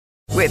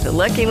With the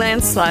Lucky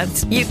Land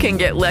Slots, you can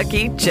get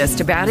lucky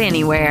just about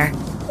anywhere.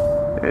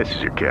 This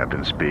is your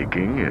captain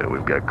speaking.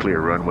 We've got clear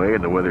runway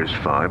and the weather's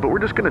fine, but we're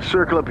just going to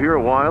circle up here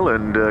a while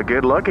and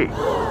get lucky.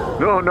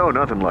 No,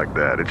 nothing like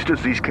that. It's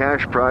just these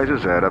cash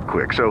prizes add up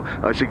quick. So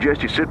I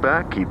suggest you sit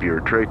back, keep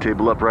your tray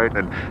table upright,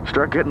 and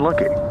start getting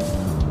lucky.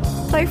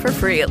 Play for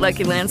free at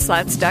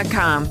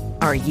LuckyLandSlots.com.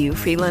 Are you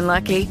feeling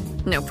lucky?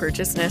 No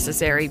purchase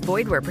necessary.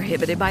 Void where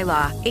prohibited by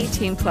law.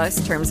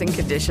 18+ terms and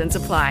conditions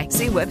apply.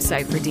 See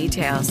website for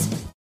details.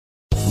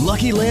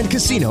 Lucky Land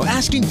Casino,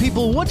 asking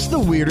people, what's the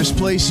weirdest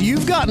place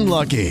you've gotten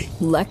lucky?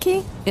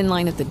 Lucky? In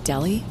line at the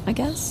deli, I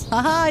guess?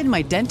 Aha, in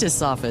my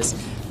dentist's office.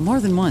 More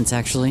than once,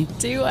 actually.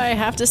 Do I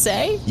have to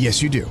say?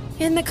 Yes, you do.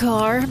 In the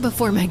car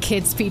before my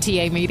kids'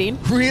 PTA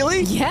meeting.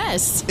 Really?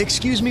 Yes.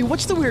 Excuse me,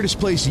 what's the weirdest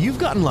place you've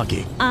gotten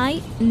lucky?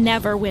 I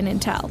never win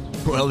and tell.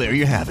 Well, there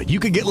you have it. You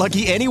can get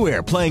lucky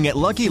anywhere, playing at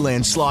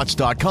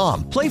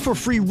LuckyLandSlots.com. Play for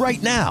free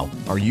right now.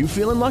 Are you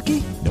feeling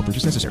lucky? No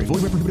purchase necessary.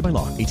 Void where prohibited by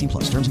law. 18+.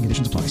 Terms and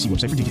conditions apply. See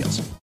website for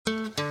details.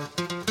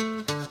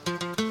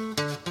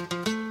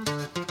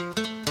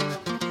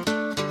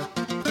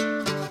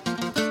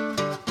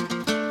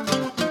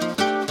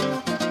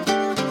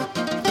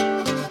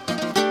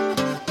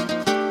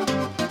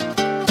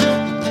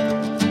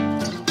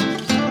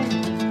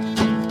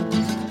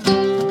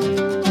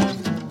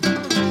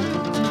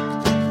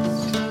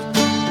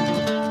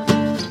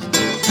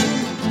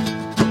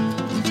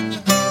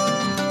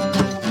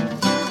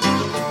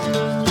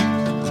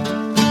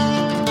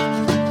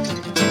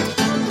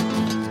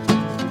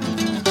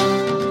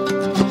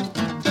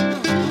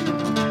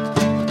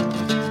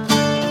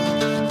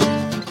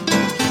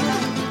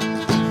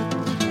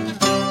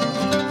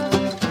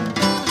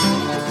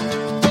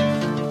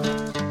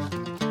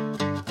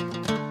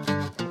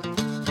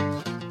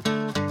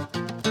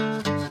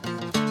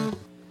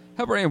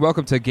 Hello, and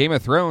welcome to Game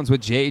of Thrones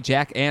with Jay,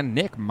 Jack, and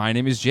Nick. My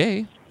name is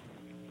Jay.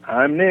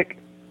 I'm Nick.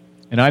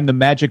 And I'm the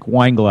Magic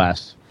Wine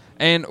Glass.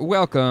 And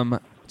welcome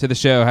to the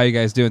show. How you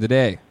guys doing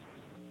today?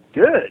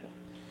 Good.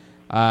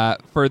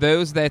 For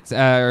those that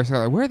are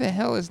sort of, where the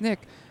hell is Nick?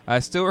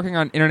 Still working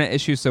on internet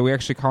issues, so we're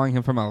actually calling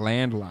him from a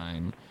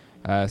landline.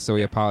 So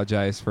we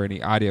apologize for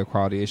any audio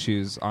quality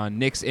issues on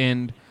Nick's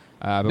end.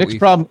 But Nick's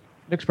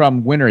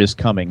problem, winter is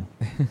coming.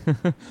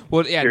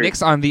 Well, yeah, Sure.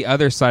 Nick's on the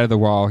other side of the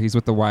wall. He's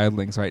with the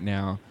wildlings right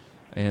now.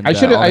 And I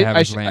should all they have I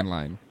is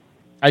landline.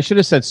 I should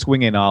have said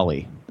swinging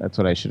Ollie. That's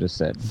what I should have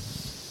said.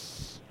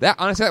 That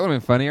honestly, that would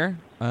have been funnier.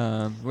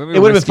 It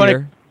would have been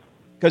funny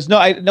because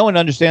no one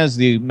understands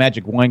the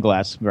Magic Wine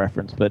Glass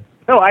reference, but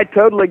No, I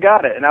totally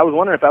got it, and I was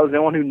wondering if I was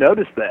the one who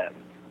noticed that.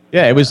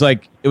 yeah, it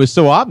was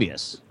so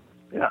obvious.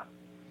 Yeah.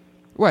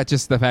 What?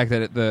 Just the fact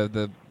that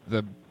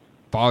the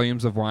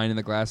volumes of wine in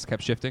the glass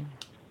kept shifting?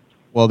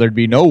 Well, there'd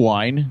be no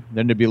wine,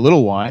 then there'd be a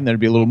little wine, then there'd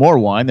be a little more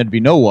wine, there'd be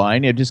no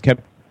wine. It just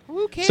kept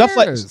Who cares? stuff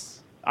like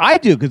I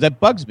do because that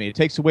bugs me. It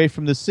takes away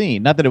from the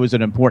scene. Not that it was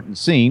an important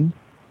scene.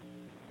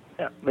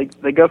 Yeah.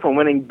 They go from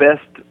winning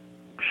best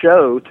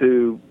show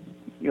to,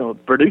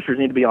 producers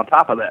need to be on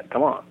top of that.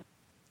 Come on.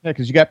 Yeah,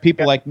 because you got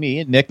people like me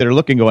and Nick that are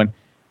looking, going,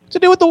 "What's to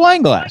do with the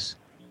wine glass?"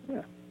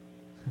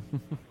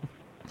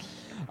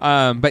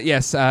 But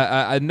yes,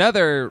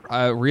 another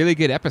really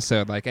good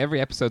episode. Like every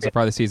episode so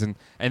far this season.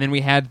 And then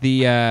we had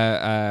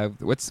the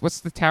what's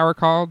the tower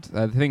called?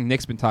 The thing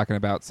Nick's been talking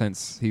about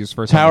since he was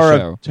first on the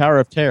show. Tower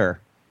of Terror.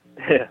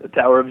 The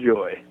Tower of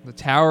Joy. The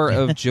Tower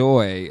of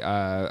Joy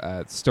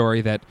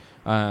story that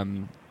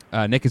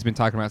Nick has been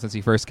talking about since he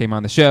first came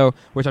on the show,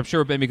 which I'm sure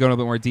will maybe go into a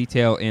little bit more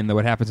detail in the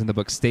what happens in the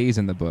book stays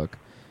in the book.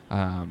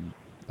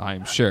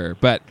 I'm sure,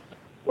 but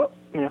Well,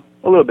 yeah,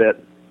 a little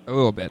bit. a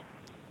little bit.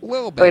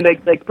 I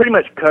mean, they pretty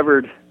much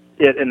covered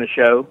it in the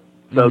show,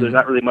 so there's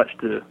not really much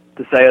to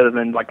say other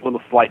than like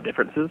little slight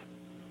differences.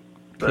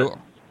 But, Cool.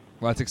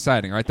 Well, that's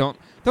exciting. All right,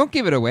 don't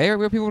give it away. We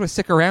want people to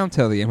stick around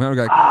till the end. We're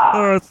like,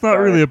 it's not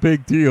really a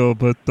big deal,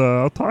 but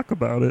I'll talk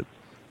about it.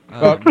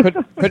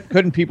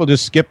 Couldn't people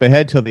just skip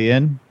ahead till the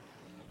end?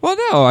 well,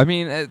 no. I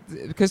mean,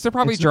 because they're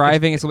probably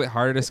driving. It's a little bit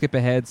harder to skip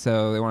ahead,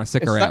 so they want to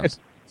stick around. It's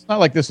not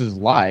like this is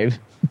live.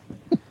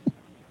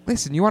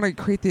 Listen, you want to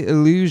create the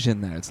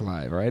illusion that it's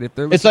live, right? If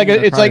they're It's like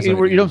listening, it's like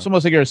it's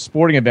almost like you're a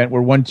sporting event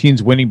where one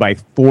team's winning by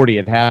 40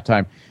 at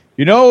halftime.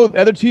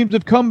 Other teams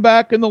have come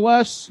back in the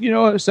last,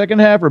 second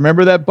half.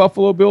 Remember that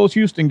Buffalo Bills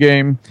Houston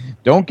game?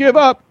 Don't give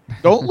up.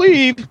 Don't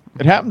leave.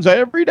 It happens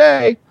every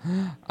day.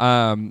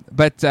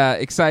 But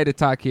excited to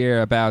talk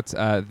here about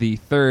the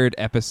third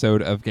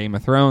episode of Game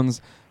of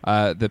Thrones.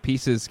 The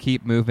pieces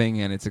keep moving,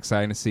 and it's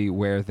exciting to see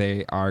where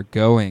they are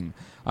going.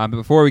 But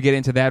before we get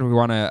into that, we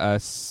want to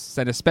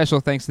send a special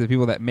thanks to the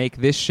people that make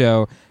this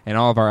show and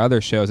all of our other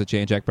shows at Jay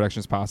and Jack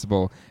Productions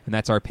possible, and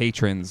that's our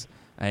patrons.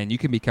 And you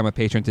can become a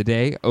patron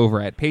today over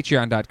at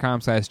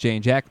patreon.com/Jay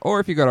and Jack, or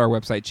if you go to our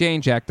website,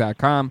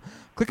 jayandjack.com,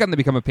 click on the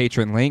Become a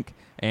Patron link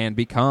and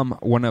become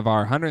one of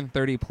our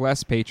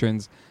 130-plus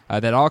patrons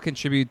that all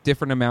contribute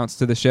different amounts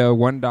to the show,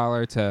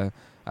 $1 to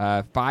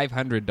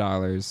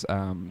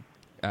 $500.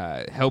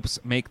 helps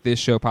make this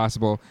show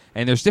possible.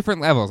 And there's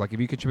different levels. Like if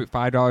you contribute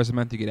 $5 a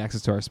month, you get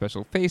access to our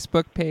special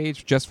Facebook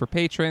page just for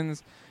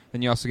patrons.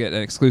 Then you also get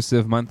an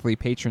exclusive monthly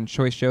Patron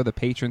Choice show. The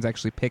patrons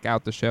actually pick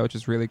out the show, which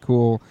is really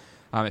cool.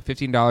 At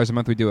 $15 a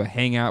month, we do a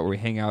hangout where we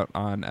hang out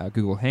on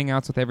Google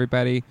Hangouts with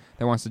everybody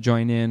that wants to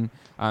join in.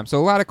 So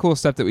a lot of cool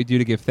stuff that we do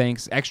to give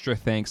extra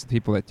thanks to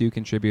people that do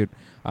contribute.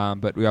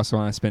 But we also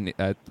want to spend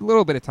a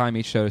little bit of time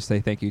each show to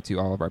say thank you to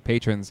all of our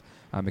patrons,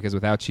 because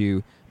without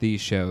you, these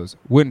shows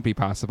wouldn't be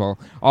possible.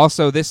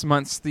 Also, this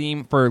month's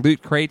theme for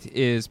Loot Crate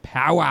is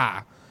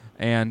power.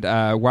 And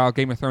while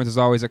Game of Thrones is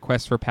always a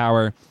quest for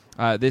power,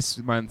 this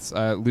month's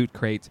Loot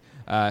Crate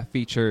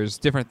features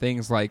different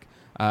things like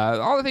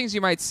all the things you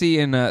might see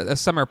in a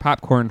summer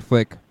popcorn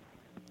flick,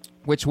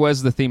 which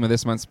was the theme of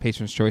this month's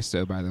Patron's Choice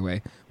show, by the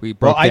way. We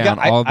broke down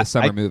all of the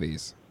summer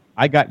movies.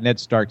 I got Ned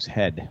Stark's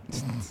head.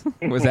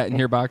 Was that in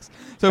your box?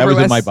 So that was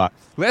in my box.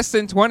 Less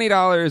than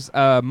 $20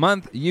 a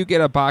month, you get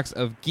a box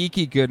of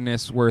geeky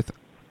goodness worth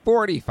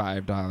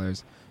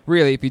 $45.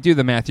 Really, if you do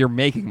the math, you're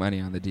making money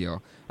on the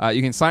deal.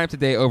 You can sign up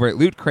today over at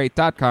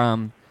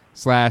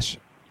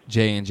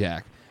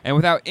lootcrate.com/JayandJack. And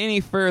without any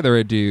further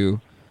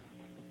ado,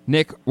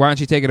 Nick, why don't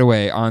you take it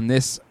away on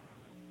this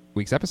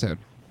week's episode?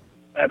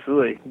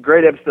 Absolutely.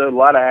 Great episode, a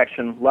lot of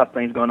action, a lot of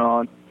things going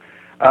on.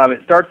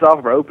 It starts off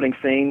with our opening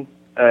scene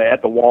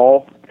at the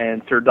wall,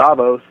 and Sir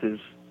Davos is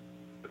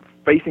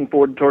facing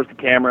forward towards the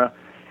camera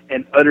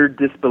in utter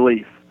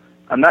disbelief.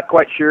 I'm not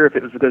quite sure if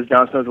it was because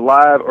Jon Snow's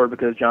alive or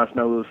because Jon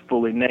Snow was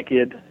fully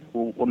naked.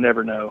 We'll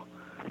never know.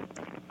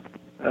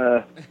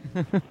 I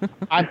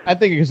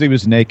think because he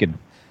was naked.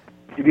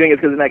 You think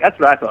it's because of naked? That's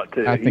what I thought,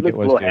 too. I think it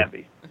was, a little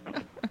happy.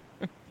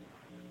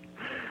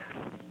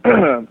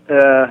 And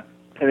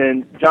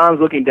then John's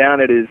looking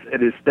down at his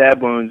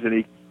stab wounds, and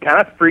he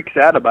kind of freaks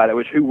out about it,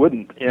 which who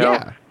wouldn't, you know?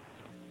 Yeah.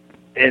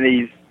 And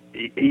he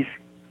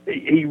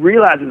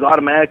realizes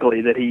automatically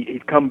that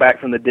he's come back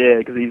from the dead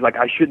because he's like,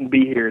 I shouldn't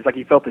be here. It's like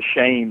he felt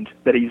ashamed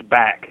that he's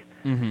back.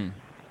 Mm-hmm.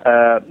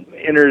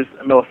 Enters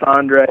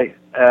Melisandre,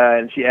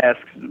 and she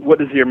asks, what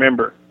does he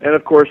remember? And,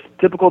 of course,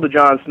 typical to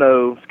Jon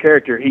Snow's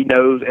character, he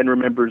knows and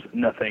remembers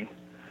nothing.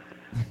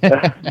 You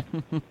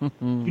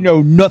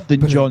know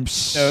nothing, Jon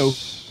Snow.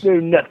 No,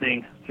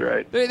 nothing. That's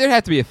right. There'd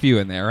have to be a few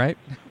in there, right?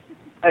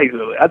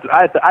 Absolutely.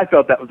 I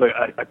felt that was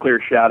a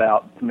clear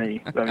shout-out to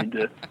me. I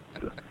mean,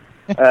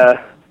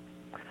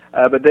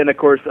 but then, of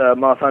course,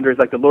 Melisandre is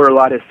like, the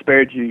Lorelei has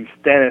spared you.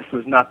 Stannis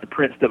was not the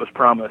prince that was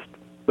promised,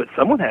 but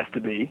someone has to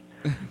be.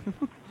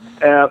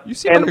 You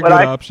seem like a good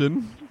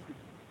option.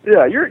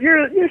 Yeah,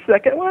 you're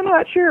second. Why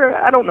not? Sure,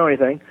 I don't know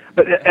anything.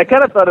 But I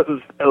kind of thought it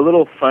was a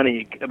little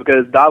funny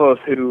because Davos,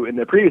 who in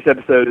the previous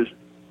episode is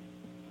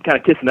kind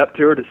of kissing up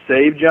to her to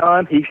save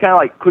Jon, he kind of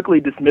like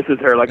quickly dismisses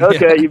her, like,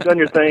 okay, you've done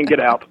your thing, get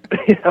out.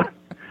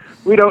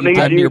 We don't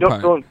need you.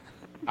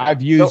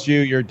 I've used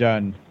you. You're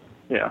done.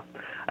 Yeah,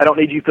 I don't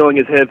need you filling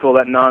his head full of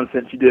that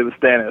nonsense you did with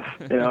Stannis.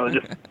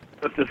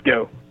 Let's just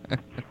go.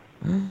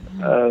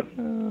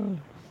 And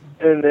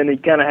then he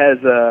kind of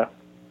has a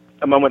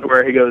moment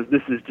where he goes,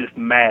 this is just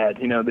mad,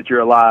 that you're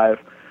alive.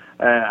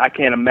 I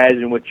can't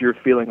imagine what you're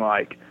feeling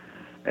like.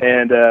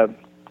 And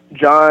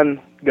Jon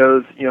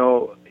goes,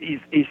 he's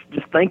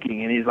just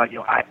thinking, and he's like,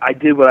 I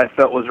did what I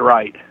felt was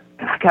right,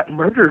 and I got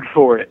murdered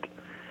for it.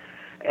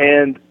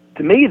 And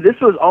to me, this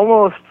was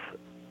almost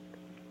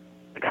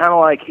kind of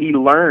like he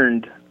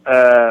learned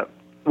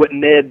what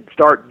Ned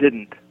Stark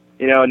didn't.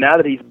 Now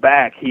that he's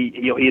back,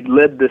 he had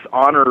led this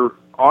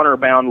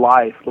honor-bound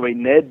life the way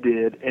Ned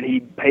did, and he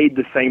paid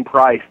the same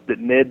price that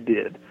Ned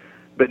did.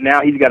 But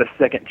now he's got a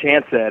second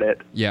chance at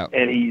it. Yeah.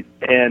 And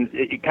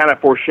it kind of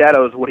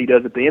foreshadows what he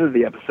does at the end of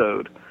the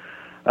episode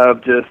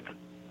of just,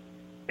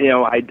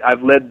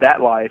 I've led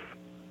that life,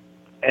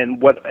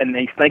 and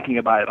he's thinking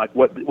about it, like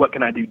what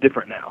can I do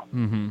different now?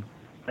 Mm-hmm.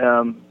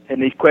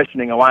 And he's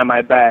questioning, why am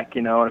I back?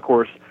 And of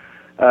course,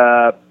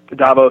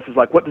 Davos is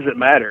like, what does it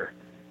matter?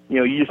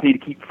 You just need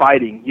to keep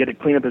fighting. You have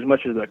to clean up as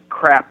much of the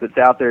crap that's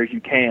out there as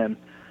you can.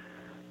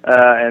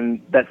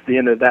 And that's the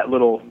end of that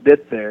little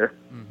bit there.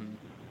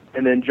 Mm-hmm.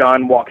 And then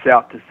Jon walks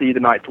out to see the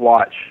Night's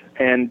Watch.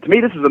 And to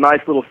me, this is a nice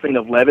little scene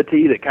of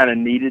levity that kind of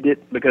needed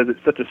it because it's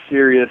such a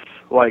serious,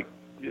 like,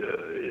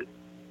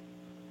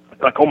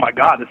 oh my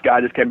God, this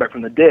guy just came back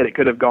from the dead. It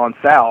could have gone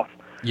south.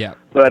 Yeah.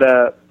 But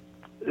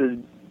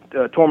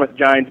Tormund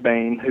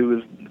Giantsbane, who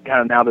is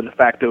kind of now the de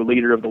facto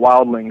leader of the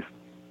Wildlings,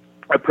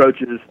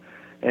 approaches,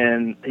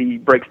 and he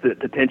breaks the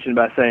tension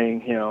by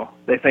saying,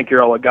 they think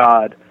you're all a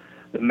god,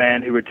 the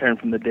man who returned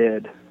from the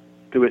dead.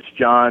 To which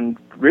Jon,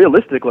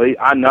 realistically,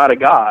 I'm not a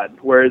god.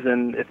 Whereas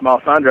if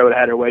Melisandre would have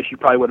had her way, she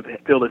probably would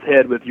have filled his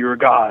head with, you're a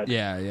god.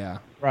 Yeah.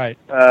 Right.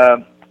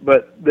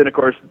 But then, of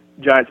course,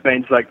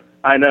 Giantsbane's like,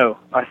 I know,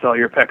 I saw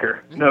your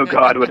pecker. No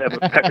god would have a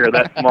pecker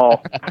that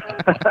small,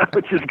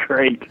 which is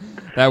great.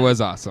 That was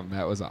awesome.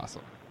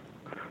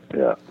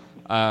 Yeah.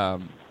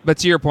 But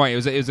to your point, it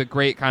was a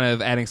great kind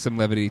of adding some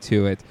levity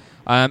to it.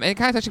 And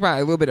kind of touching about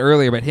it a little bit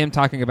earlier, but him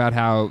talking about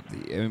how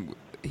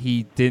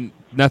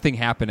nothing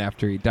happened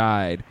after he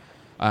died.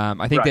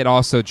 I think that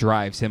also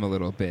drives him a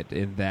little bit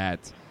in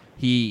that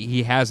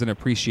he has an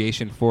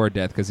appreciation for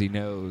death because he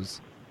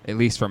knows, at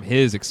least from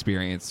his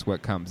experience,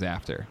 what comes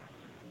after.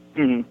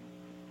 Mm-hmm.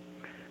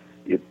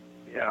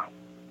 Yeah.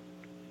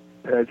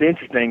 It's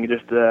interesting,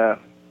 just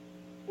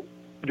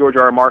George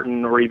R. R.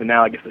 Martin, or even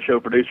now, I guess, the show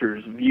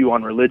producer's view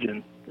on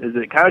religion is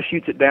that it kind of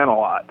shoots it down a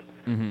lot,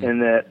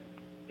 and that,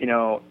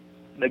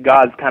 the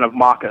gods kind of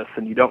mock us,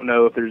 and you don't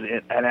know if there's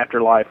an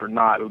afterlife or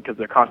not because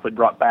they're constantly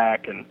brought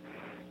back. And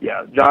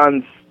yeah,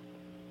 John's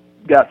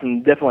got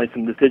definitely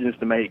some decisions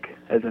to make,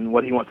 as in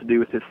what he wants to do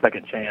with his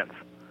second chance.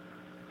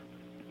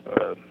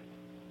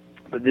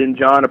 But then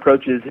John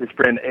approaches his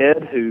friend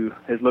Ed, who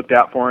has looked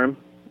out for him,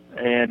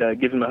 and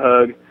gives him a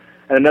hug.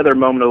 And another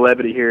moment of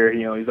levity here.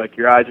 He's like,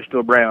 "Your eyes are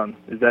still brown.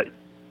 Is that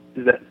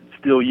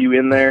still you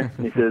in there?"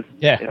 And he says,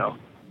 "Yeah."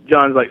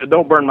 John's like,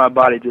 "Don't burn my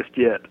body just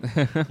yet."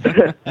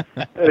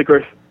 And of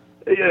course,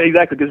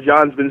 exactly, because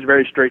John's been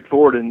very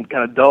straightforward and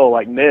kind of dull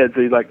like Ned.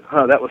 So he's like,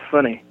 "Huh, that was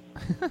funny.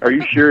 Are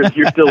you sure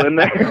you're still in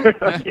there?"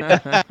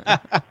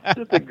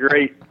 Just a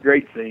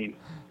great scene.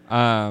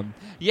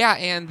 Yeah,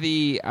 and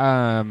the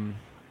I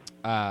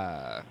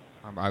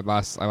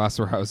lost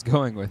where I was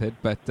going with it,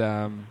 but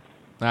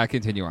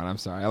continue on. I'm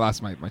sorry, I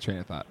lost my train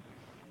of thought.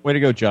 Way to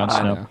go, Jon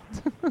Snow.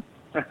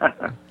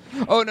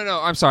 Oh no,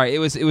 I'm sorry. It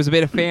was a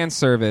bit of fan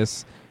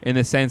service in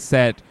the sense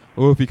that,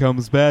 if he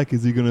comes back,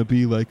 is he gonna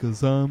be like a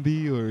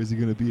zombie or is he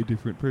gonna be a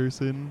different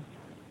person?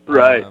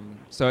 Right.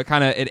 So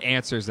it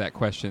answers that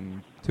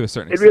question to a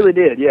certain extent. It really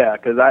did, yeah.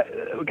 Because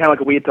kind of like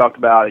what we had talked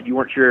about, you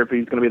weren't sure if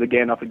he's going to be the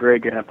Gandalf the Grey,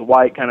 Gandalf the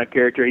White kind of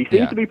character. He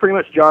seems to be pretty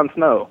much Jon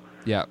Snow.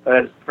 Yeah.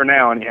 For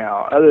now,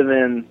 anyhow. Other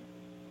than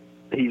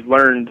he's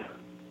learned,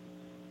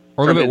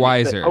 or a little bit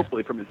wiser,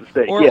 hopefully from his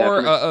mistake, or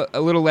a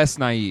little less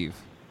naive.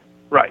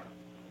 Right.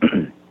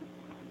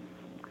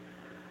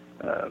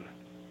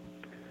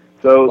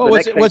 So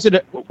was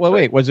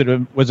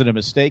it a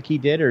mistake he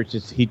did, or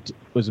just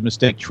was a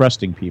mistake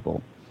trusting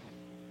people?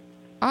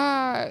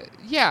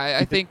 Yeah,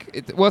 I think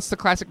it's the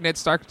classic Ned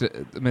Stark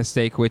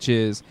mistake, which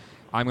is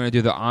I'm going to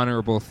do the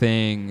honorable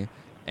thing,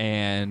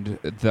 and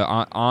the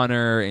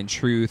honor and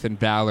truth and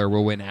valor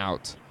will win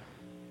out,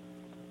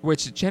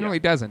 which it generally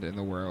doesn't in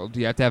the world.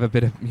 You have to have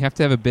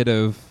a bit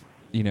of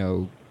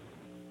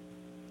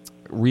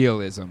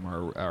realism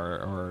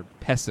or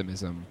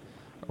pessimism.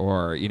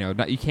 Or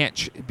you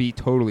can't be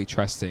totally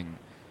trusting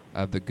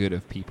of the good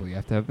of people. You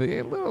have to have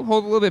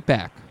hold a little bit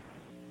back,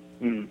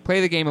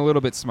 play the game a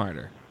little bit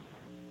smarter.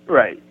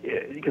 Right,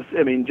 because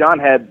John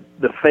had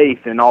the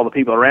faith in all the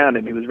people around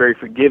him. He was very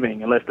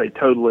forgiving, unless they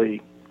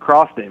totally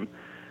crossed him,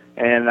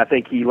 and I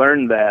think he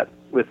learned that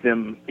with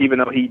them. Even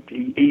though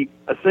he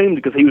assumed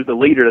because he was the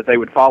leader that they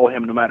would follow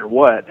him no matter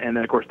what, and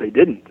then of course they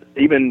didn't.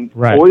 Even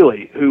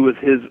Oily, who was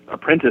his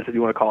apprentice, if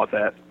you want to call it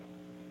that.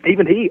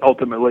 Even he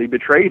ultimately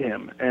betrayed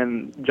him,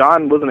 and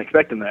John wasn't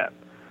expecting that.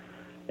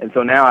 And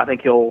so now I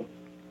think he'll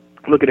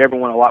look at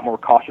everyone a lot more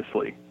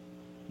cautiously.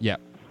 Yeah,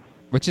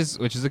 which is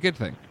a good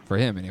thing for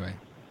him anyway.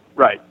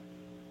 Right.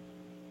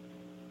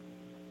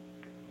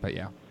 But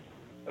yeah.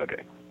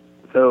 Okay.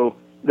 So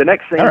the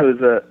next scene was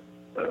a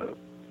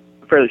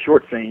fairly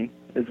short scene.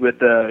 Is with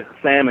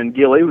Sam and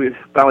Gilly. We've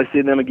finally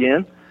seen them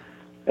again.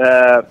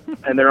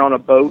 And they're on a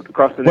boat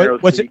across the narrow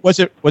sea.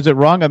 Was it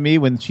wrong of me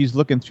when she's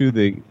looking through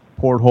the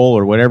porthole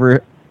or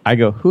whatever? I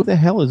go, who the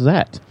hell is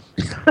that?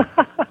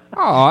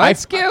 Oh,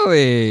 it's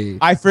Gilly.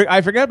 I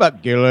forgot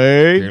about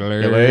Gilly.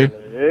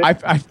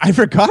 I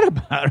forgot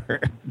about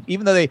her.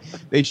 Even though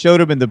they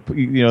showed him in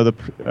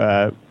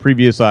the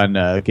previous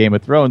on Game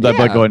of Thrones, I'm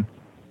like going,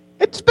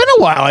 it's been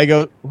a while. I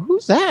go,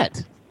 who's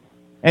that?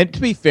 And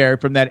to be fair,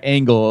 from that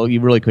angle, you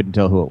really couldn't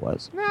tell who it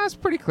was. No, it's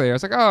pretty clear. I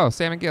was like, oh,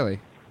 Sam and Gilly.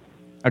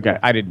 Okay,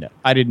 I didn't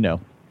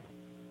know.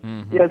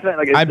 Mm-hmm. Yeah, it's not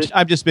like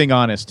I'm just being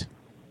honest.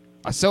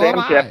 So am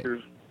I.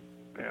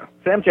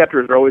 Sam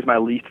chapters are always my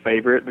least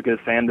favorite because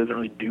Sam doesn't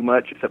really do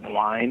much except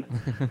whine.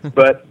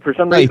 But for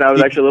some reason, I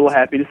was actually a little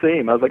happy to see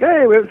him. I was like,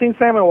 hey, we haven't seen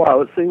Sam in a while.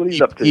 Let's see what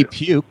he's up to. He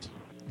puked.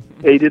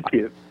 Yeah, he did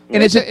puke.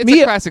 And it's a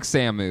classic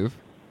Sam move.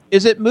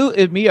 Is it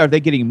me? Are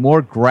they getting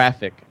more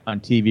graphic on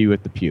TV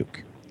with the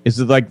puke? Is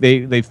it like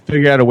they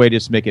figured out a way to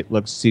just make it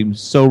seem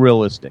so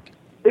realistic?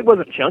 It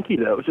wasn't chunky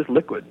though; it was just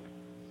liquid.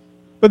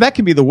 But that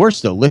can be the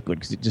worst though, liquid,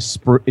 because it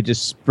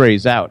just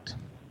sprays out.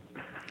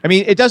 I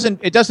mean, it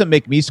doesn't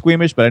make me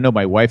squeamish, but I know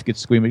my wife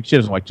gets squeamish. She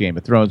doesn't like Game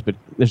of Thrones, but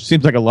there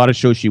seems like a lot of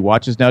shows she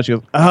watches now. She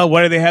goes, "Oh,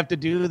 why do they have to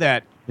do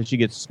that?" And she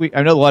gets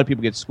I know a lot of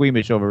people get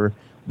squeamish over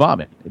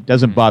vomit. It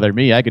doesn't bother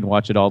me. I can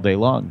watch it all day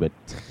long, but.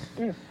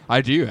 I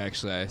do,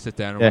 actually. I sit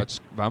down and watch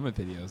vomit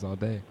videos all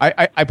day.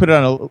 I put it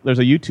on there's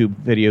a YouTube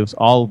videos,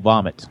 all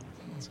vomit.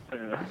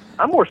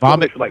 I'm more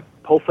squeamish for like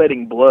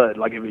pulsating blood,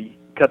 like if you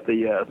cut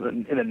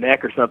in the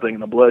neck or something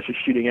and the blood's just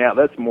shooting out.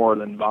 That's more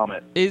than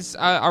vomit.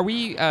 Are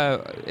we,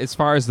 as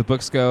far as the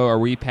books go, are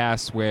we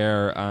past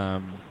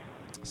where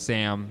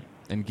Sam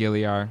and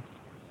Gilly are?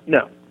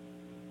 No.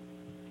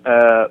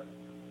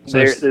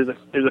 There's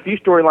a few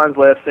storylines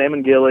left. Sam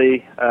and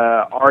Gilly.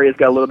 Arya's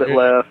got a little bit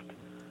left.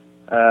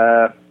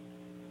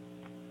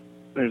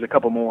 there's a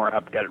couple more.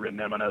 I've got it written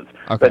down in my notes.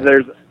 Okay. But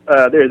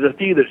there's a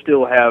few that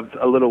still have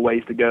a little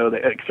ways to go.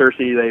 Like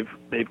Cersei,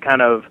 they've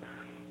kind of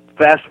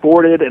fast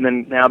forwarded, and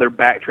then now they're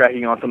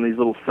backtracking on some of these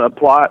little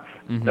subplots.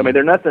 Mm-hmm. I mean,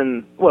 they're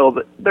nothing. Well,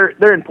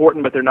 they're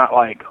important, but they're not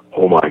like,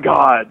 oh my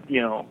god,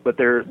 But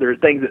they're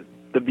things that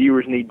the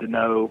viewers need to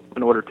know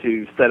in order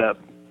to set up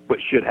what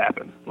should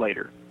happen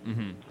later.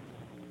 Mm-hmm.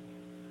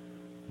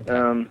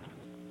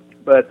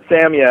 But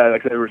Sam,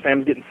 like I said,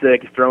 Sam's getting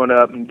sick, he's throwing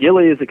up, and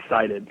Gilly is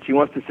excited. She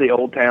wants to see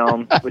Old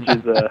Town, which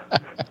is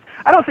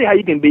I don't see how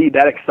you can be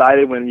that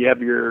excited when you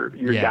have your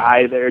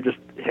guy there, just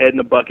head in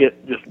the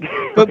bucket, just.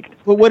 But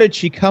what did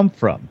she come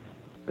from?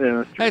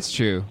 Yeah, That's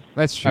true.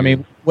 I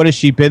mean, what has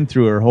she been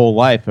through her whole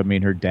life? I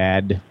mean, her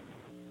dad.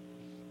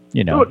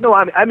 No,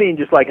 I mean,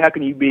 just like, how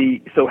can you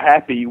be so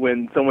happy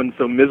when someone's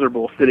so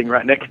miserable sitting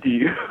right next to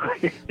you?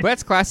 But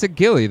that's classic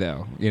Gilly,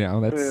 though.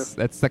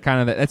 That's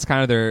kind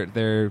of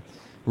their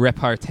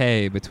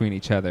repartee between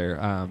each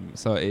other.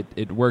 So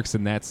it works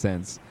in that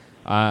sense.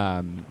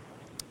 I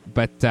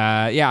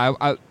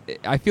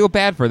feel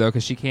bad for her though,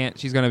 because she's going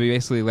to be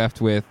basically left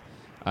with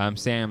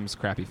Sam's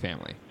crappy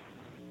family.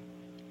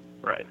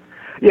 Right.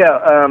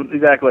 Yeah.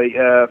 Exactly.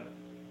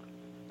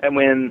 And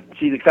when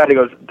she's excited to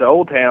go to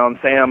Old Town,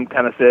 Sam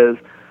kind of says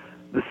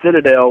the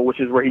Citadel,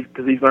 which is where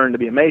because he's learned to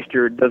be a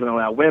maester, doesn't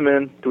allow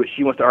women, to which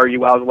she wants to argue,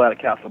 well, I was allowed at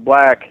Castle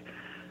Black.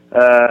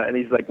 And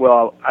he's like,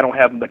 well, I don't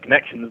have the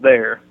connections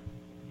there.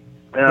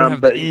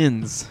 But the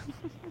ends.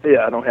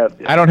 Yeah, I don't have.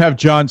 I don't have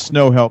Jon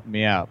Snow helping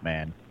me out,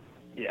 man.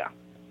 Yeah.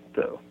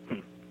 So.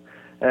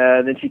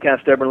 Then she kind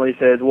of stubbornly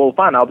says, well,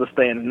 fine, I'll just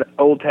stay in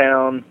Old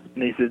Town.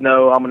 And he says,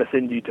 no, I'm going to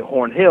send you to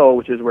Horn Hill,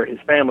 which is where his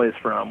family is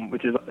from,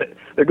 which is,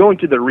 they're going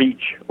to the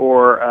Reach,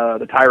 or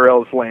the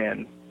Tyrell's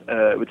land,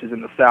 which is in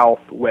the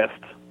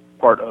southwest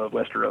part of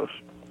Westeros.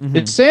 Mm-hmm.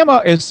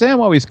 Is Sam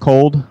always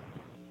cold?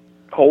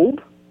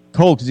 Cold?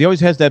 Cold, because he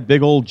always has that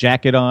big old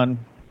jacket on.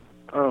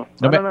 Oh,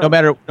 no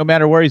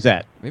matter where he's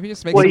at. Maybe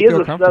just makes him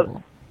feel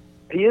comfortable.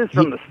 He is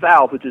from the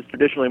south, which is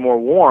traditionally more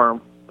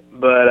warm,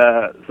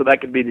 but so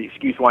that could be the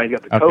excuse why he's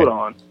got the coat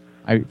on.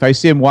 If I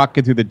see him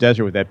walking through the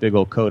desert with that big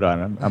old coat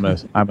on, I'm gonna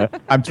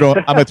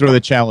throw the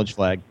challenge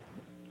flag.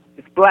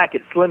 It's black.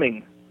 It's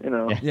slimming.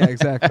 Yeah,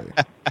 exactly.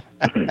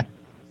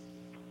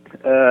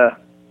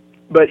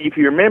 But if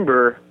you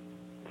remember,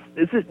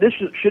 this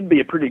should be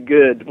a pretty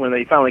good when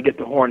they finally get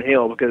to Horn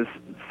Hill, because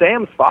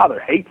Sam's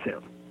father hates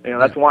him.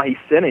 That's why he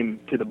sent him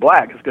to the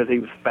Black, is because he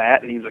was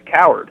fat and he was a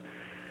coward.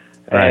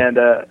 Right. And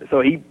so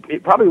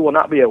it probably will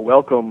not be a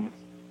welcome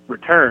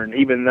return,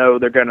 even though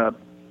they're gonna.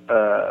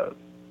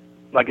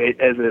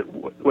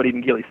 What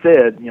even Gilly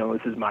said,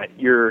 this is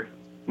you're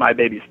my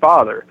baby's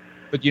father.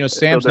 But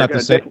Sam's not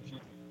the same.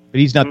 But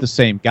he's not the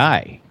same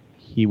guy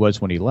he was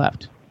when he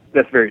left.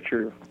 That's very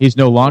true. He's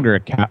no longer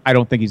I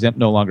don't think he's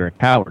no longer a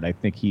coward. I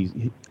think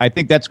I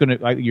think that's going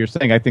to. You're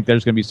saying I think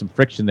there's going to be some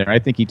friction there. I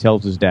think he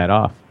tells his dad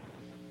off.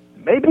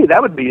 Maybe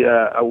that would be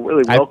a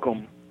really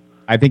welcome.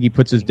 I think he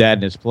puts his dad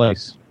in his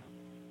place.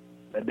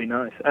 That'd be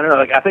nice. I don't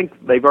know. I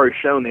think they've already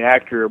shown the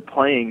actor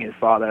playing his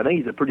father. I think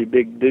he's a pretty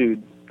big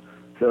dude.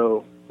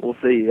 So we'll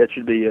see. That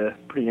should be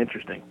pretty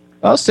interesting.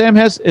 Well, Sam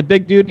has a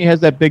big dude, and he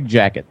has that big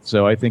jacket.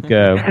 So I think,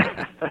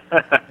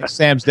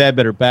 Sam's dad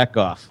better back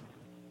off.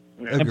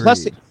 Agreed. And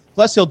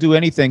plus, he'll do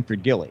anything for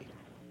Gilly.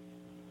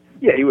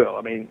 Yeah, he will.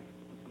 I mean,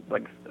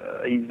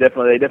 they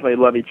definitely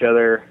love each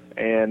other,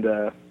 and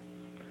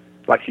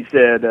like she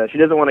said, she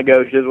doesn't want to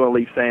go. She doesn't want to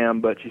leave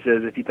Sam, but she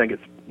says, if you think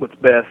it's what's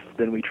best,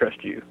 then we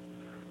trust you.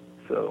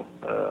 So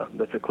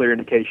that's a clear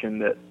indication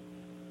that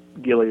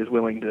Gilly is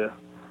willing to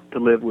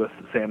live with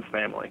Sam's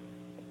family.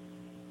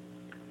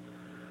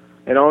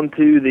 And on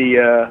to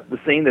the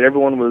scene that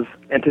everyone was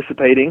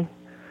anticipating,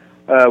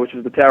 which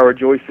is the Tower of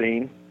Joy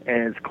scene.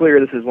 And it's clear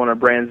this is one of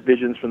Bran's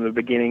visions from the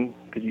beginning,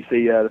 because you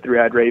see the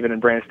Three-Eyed Raven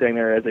and Bran standing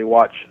there as they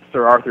watch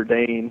Sir Arthur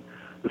Dayne,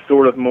 the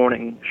Sword of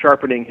Morning,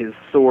 sharpening his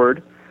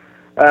sword.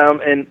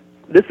 And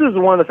this is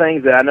one of the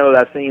things that I know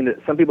that I've seen that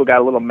some people got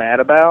a little mad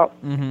about,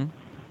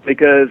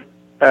 because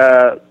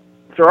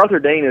Sir Arthur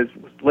Dayne is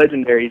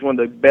legendary. He's one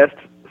of the best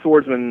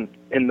swordsmen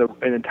in the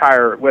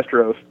entire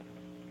Westeros.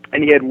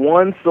 And he had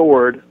one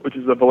sword, which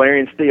is a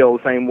Valyrian steel,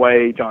 the same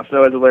way Jon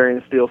Snow has a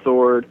Valyrian steel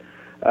sword,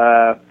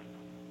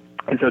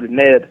 and so did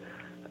Ned.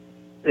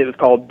 It was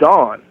called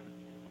Dawn.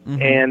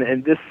 And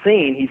in this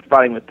scene, he's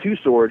fighting with two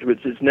swords,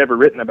 which is never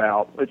written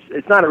about.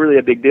 It's not really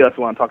a big deal. That's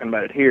why I'm talking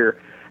about it here.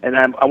 And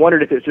I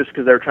wondered if it's just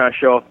because they were trying to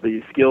show off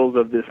the skills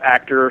of this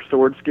actor,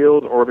 sword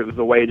skills, or if it was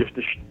a way just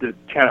to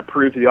kind of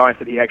prove to the audience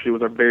that he actually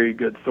was a very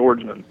good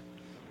swordsman.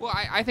 Well,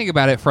 I think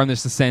about it from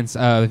just the sense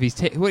of if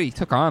he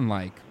took on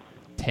like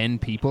 10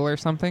 people or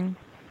something.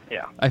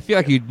 Yeah. I feel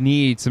like you'd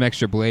need some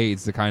extra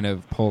blades to kind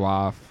of pull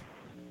off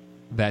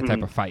that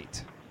type of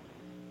fight.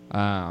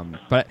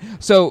 But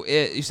so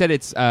you said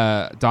it's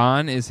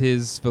Dawn is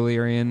his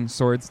Valyrian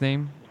sword's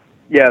name?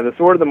 Yeah, the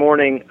Sword of the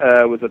Morning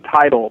was a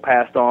title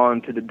passed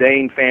on to the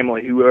Dane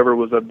family, whoever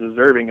was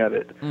deserving of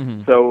it.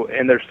 So,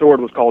 and their sword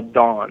was called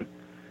Dawn.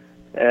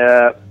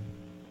 And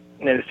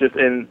it's just,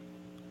 and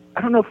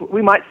I don't know if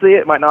we might see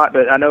it, might not,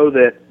 but I know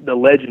that the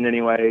legend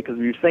anyway, because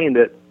we've seen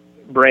that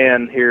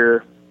Bran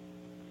here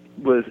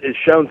is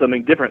shown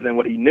something different than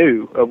what he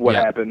knew of what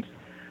happened.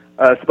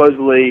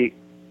 Supposedly,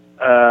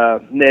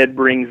 Ned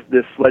brings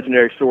this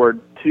legendary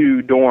sword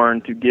to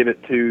Dorne to give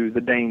it to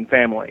the Dane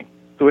family.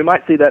 So we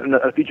might see that in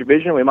a future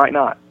vision. We might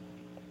not.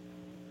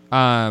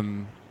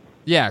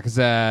 Yeah,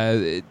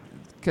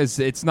 because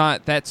it's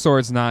not, that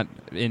sword's not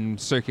in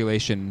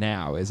circulation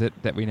now, is it,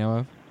 that we know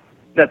of?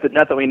 Not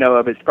that we know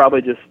of. It's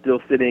probably just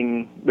still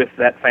sitting with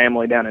that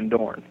family down in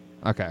Dorne.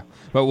 Okay.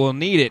 But we'll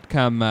need it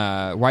come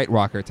White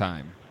Walker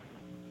time.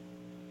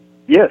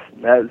 Yes,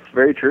 that's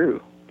very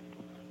true.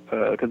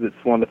 Because it's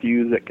one of the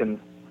few that can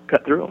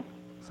cut through them.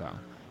 So.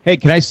 Hey,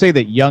 can I say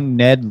that young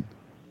Ned,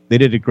 they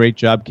did a great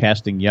job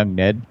casting young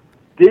Ned?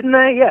 Didn't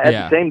they? Yeah, had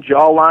the same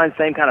jawline,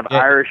 same kind of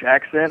Irish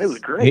accent. It was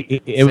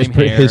great. It was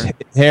great. His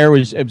hair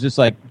was, it was just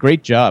like,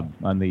 great job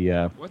on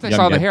the once I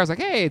saw the hair, I was like,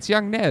 hey, it's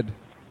young Ned.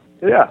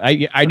 Yeah.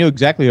 I knew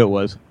exactly who it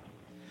was.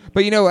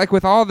 But, you know, like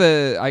with all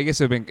the, I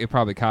guess it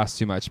probably costs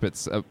too much,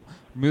 but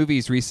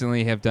movies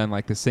recently have done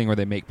like this thing where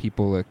they make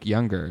people look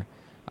younger,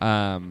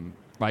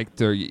 like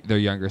their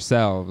younger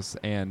selves.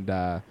 And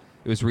it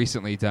was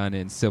recently done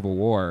in Civil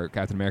War,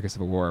 Captain America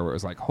Civil War, where it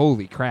was like,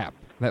 holy crap,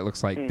 that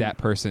looks like that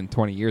person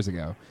 20 years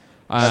ago.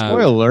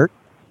 Spoiler alert.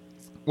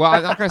 Well,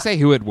 I'm not going to say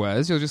who it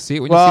was. You'll just see it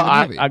when you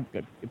see the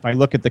movie. If I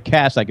look at the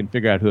cast, I can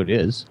figure out who it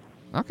is.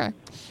 Okay.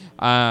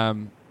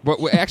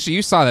 But actually,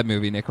 you saw that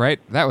movie, Nick, right?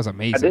 That was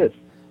amazing. I did. It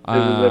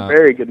was a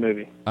very good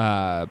movie.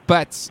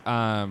 But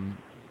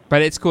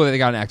it's cool that they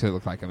got an actor that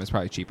looked like him. It's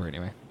probably cheaper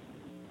anyway.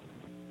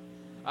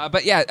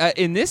 But yeah,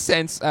 in this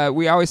sense,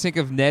 we always think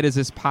of Ned as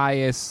this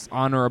pious,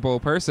 honorable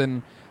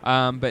person,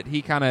 but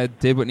he kind of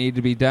did what needed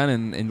to be done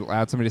and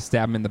allowed somebody to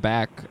stab him in the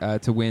back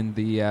to win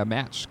the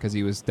match because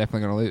he was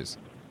definitely going to lose.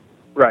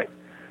 Right.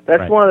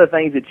 That's one of the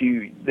things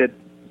that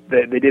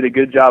they did a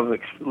good job of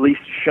at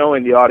least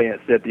showing the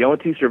audience that the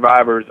only two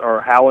survivors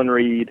are Howland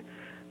Reed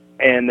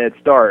and Ned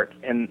Stark,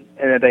 and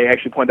that they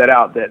actually point that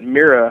out, that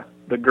Mira,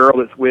 the girl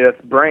that's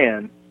with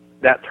Bran,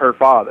 that's her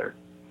father.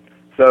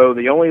 So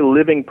the only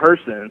living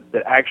person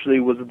that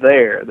actually was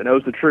there, that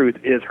knows the truth,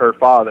 is her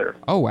father.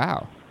 Oh,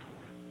 wow.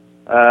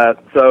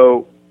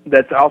 So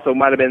that's also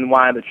might have been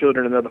why the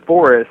children of the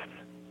forest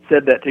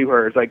said that to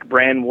her. It's like,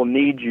 Bran will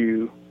need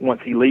you once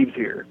he leaves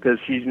here, because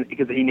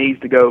he needs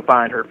to go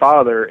find her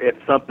father if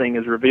something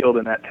is revealed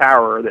in that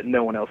tower that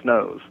no one else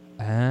knows.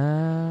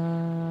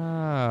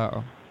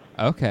 Oh,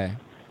 okay.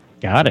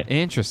 Got it.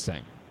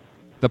 Interesting.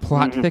 The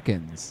plot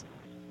thickens.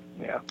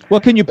 Yeah. Well,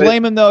 can you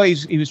blame him though?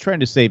 He was trying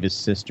to save his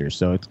sister,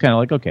 so it's kind of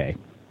like, okay.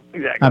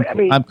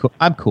 Exactly.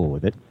 I'm cool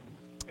with it.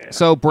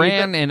 So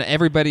Bran and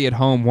everybody at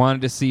home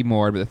wanted to see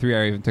more, but the 3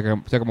 hour even took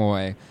them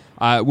away.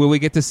 Will we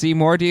get to see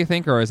more, do you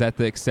think, or is that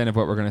the extent of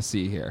what we're going to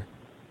see here?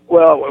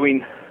 Well, I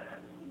mean,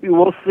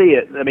 we'll see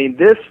it. I mean,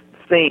 this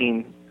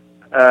scene,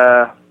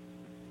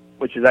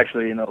 which is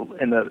actually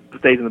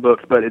stays in the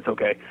books, but it's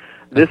okay.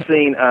 This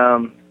scene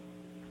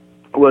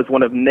was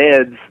one of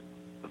Ned's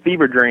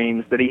fever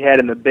dreams that he had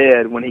in the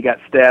bed when he got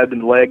stabbed in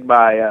the leg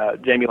by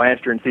Jaime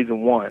Lannister in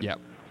season 1. Yep.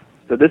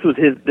 So this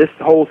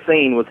whole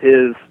scene was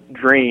his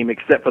dream,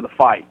 except for the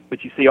fight.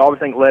 But you see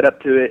everything led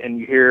up to it, and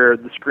you hear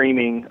the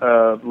screaming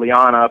of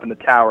Lyanna up in the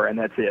tower, and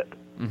that's it.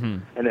 Mm-hmm.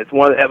 And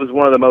that was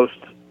one of the most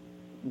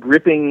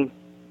gripping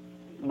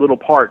little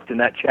parts in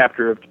that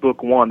chapter of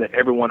book 1 that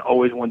everyone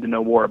always wanted to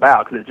know more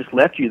about, because it just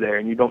left you there,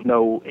 and you don't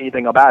know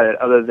anything about it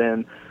other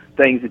than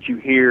things that you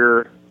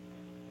hear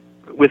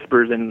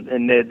whispers in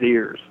Ned's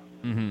ears.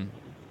 Mm-hmm.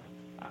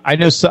 I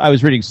know. I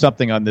was reading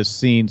something on this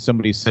scene.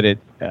 Somebody said it.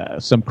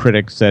 Some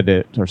critic said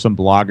it, or some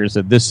blogger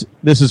said this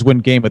is when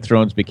Game of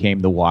Thrones became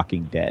The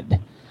Walking Dead.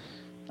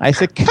 I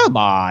said, come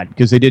on,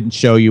 because they didn't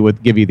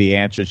give you the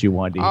answers you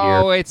wanted to hear.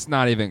 Oh, it's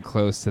not even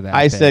close to that.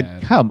 I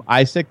said, come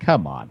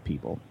on,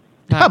 people,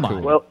 come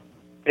on. Well,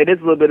 it is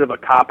a little bit of a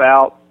cop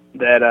out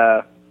that,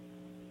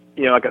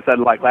 like I said,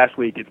 like last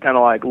week, it's kind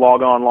of like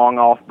log on, long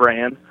off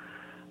brand,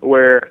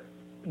 where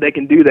they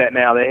can do that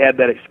now. They had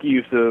that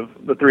excuse of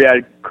the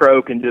three-eyed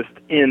crow can just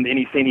end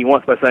any scene he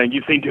wants by saying,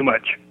 "You've seen too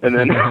much," and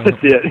then that's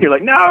it. And you're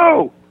like,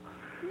 no.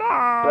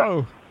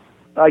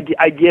 I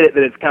get it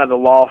that it's kind of the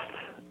lost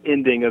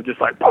ending of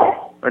just like,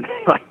 or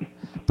like.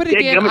 But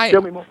again,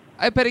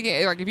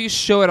 like if you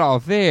show it all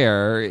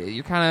there,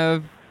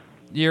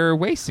 you're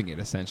wasting it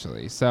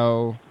essentially.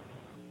 So,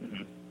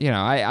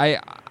 I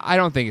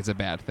don't think it's a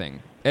bad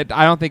thing. I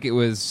don't think it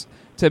was.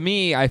 To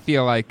me, I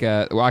feel like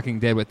Walking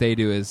Dead, what they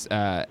do is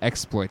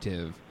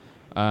exploitive.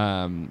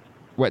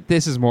 What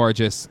this is more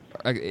just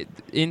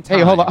in time.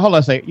 Hey, hold on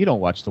a second. You don't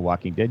watch The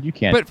Walking Dead. You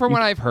can't. But from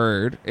what I've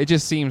heard, it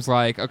just seems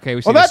like, okay,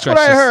 we Well, that's what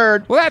I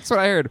heard. Well, that's what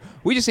I heard.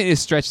 We just need to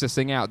stretch this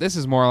thing out. This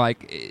is more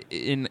like,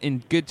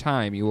 in good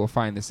time, you will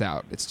find this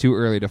out. It's too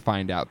early to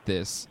find out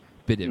this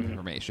bit of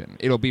information.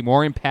 It'll be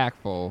more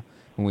impactful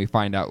when we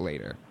find out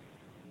later.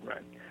 Right.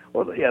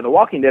 Well, yeah, The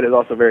Walking Dead is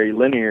also very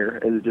linear.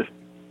 It just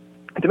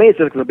to me, it's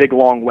just a big,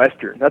 long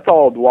Western. That's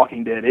all The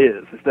Walking Dead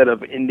is. Instead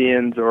of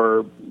Indians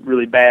or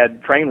really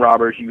bad train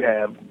robbers, you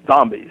have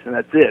zombies, and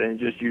that's it. And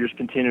you're just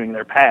continuing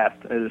their path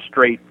in a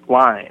straight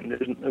line.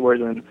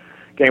 Whereas in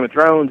Game of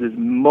Thrones is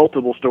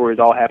multiple stories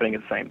all happening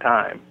at the same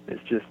time.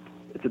 It's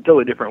a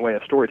totally different way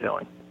of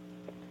storytelling.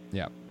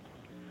 Yeah.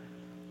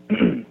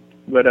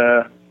 But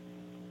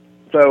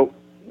so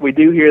we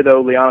do hear,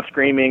 though, Lyanna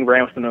screaming,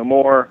 Bran wants to know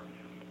more,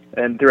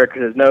 and the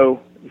director says no.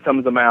 He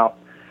summons them out.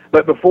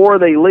 But before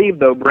they leave,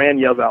 though, Bran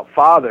yells out,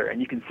 "Father," and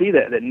you can see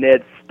that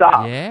Ned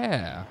stops.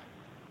 Yeah.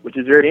 Which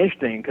is very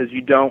interesting because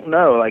you don't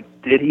know, like,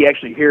 did he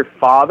actually hear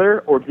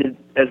 "Father," or did,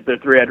 as the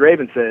Three-Eyed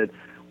Raven said,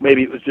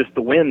 maybe it was just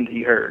the wind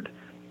he heard?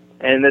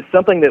 And it's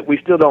something that we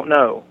still don't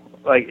know.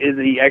 Like, is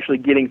he actually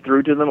getting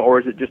through to them, or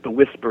is it just a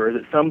whisper? Is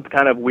it some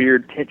kind of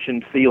weird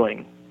tension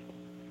feeling?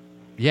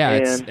 Yeah,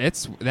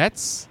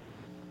 that's.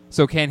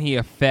 So can he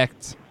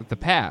affect the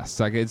past?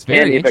 Like, it's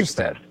very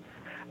interesting.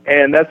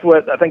 And that's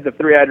what I think the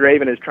Three-Eyed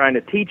Raven is trying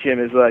to teach him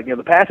is, like,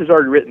 the past is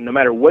already written. No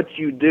matter what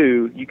you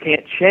do, you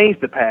can't change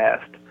the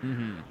past.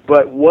 Mm-hmm.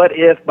 But what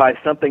if by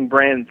something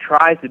Bran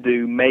tries to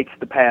do makes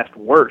the past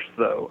worse,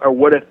 though? Or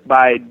what if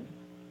by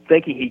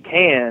thinking he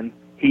can,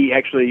 he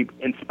actually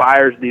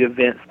inspires the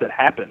events that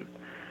happen?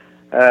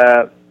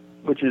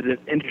 Which is an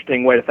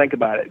interesting way to think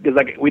about it. Because,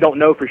 like, we don't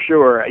know for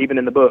sure, even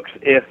in the books,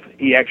 if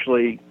he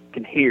actually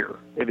can hear.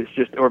 If it's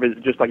just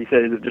like you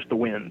said, is it just the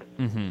wind?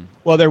 Mm-hmm.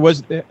 Well, there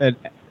was an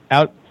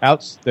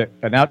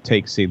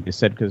outtake scene. They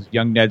said because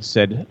young Ned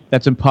said,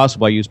 "That's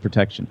impossible. I use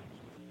protection."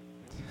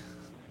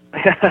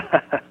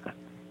 Oh,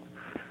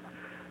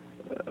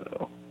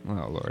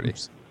 Lordy.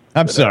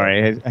 I'm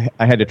sorry.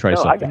 I had to try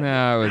something.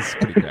 No, it was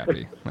pretty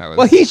crappy. That was...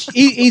 Well,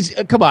 he's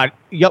come on.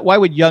 Why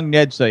would young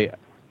Ned say,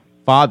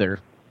 "Father"?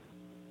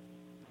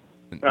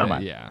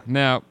 Yeah.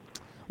 No.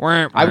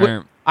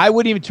 I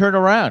wouldn't even turn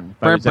around.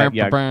 If I was that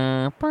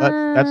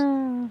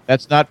young.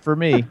 That's not for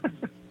me.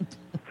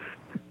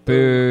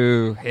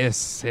 Boo!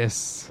 Hiss!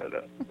 Hiss!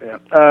 Yeah.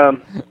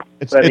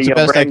 It's the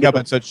best I come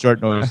in such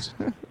short notice.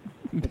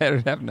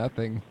 Better have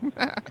nothing.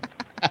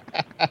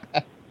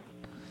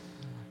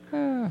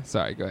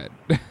 Sorry, go ahead.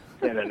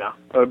 No.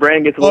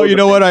 Bran gets a little... Oh, you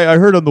know what? I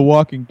heard on The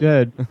Walking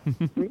Dead.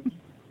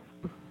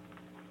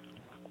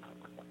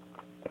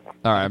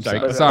 All right, I'm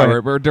sorry.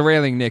 We're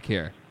derailing Nick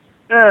here.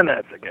 No,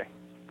 it's okay.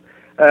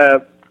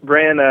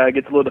 Bran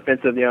gets a little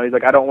defensive. He's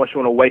like, I don't want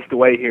you to waste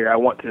away here. I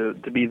want to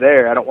be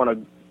there. I don't want to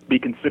be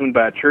consumed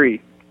by a tree.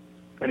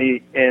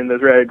 And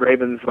those Red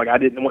Ravens, like, I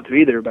didn't want to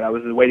either, but I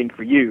was waiting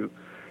for you.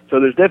 So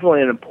there's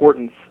definitely an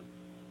importance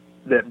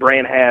that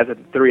Bran has that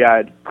the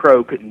Three-Eyed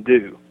Crow couldn't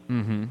do,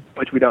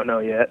 which we don't know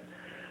yet.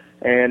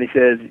 And he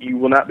says, you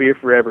will not be here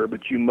forever,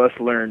 but you must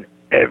learn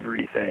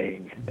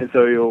everything. And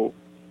so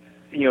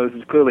this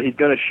is clearly he's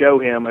going to show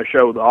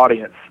the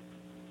audience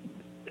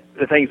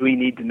the things we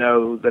need to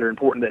know that are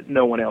important that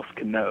no one else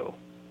can know.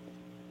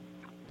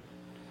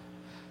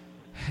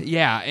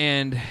 Yeah,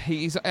 and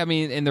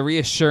and the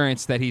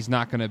reassurance that he's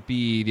not going to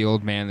be the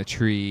old man in the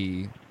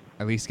tree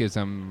at least gives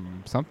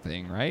him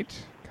something, right?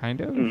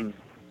 Kind of? Mm.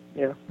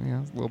 Yeah.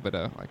 Yeah, a little bit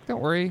of, like,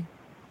 don't worry.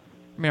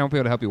 I won't be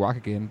able to help you walk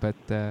again, but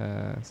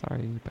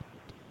sorry, but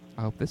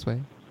I hope this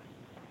way.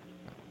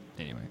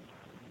 Anyway.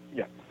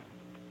 Yeah.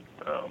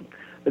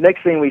 The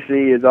next scene we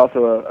see is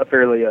also a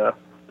fairly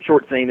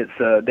short scene. It's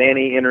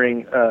Dany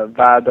entering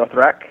Va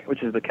Dothrak,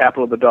 which is the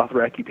capital of the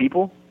Dothraki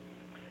people.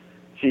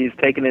 She's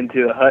taken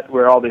into a hut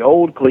where all the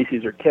old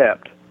Khaleesi's are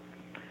kept.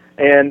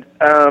 And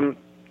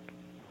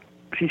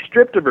she's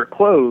stripped of her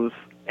clothes.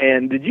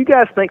 And did you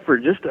guys think for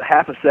just a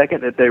half a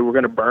second that they were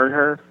going to burn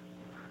her?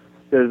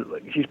 Because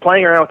she's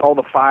playing around with all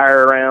the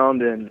fire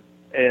around, and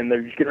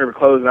they're just getting rid of her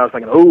clothes. And I was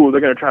thinking, oh,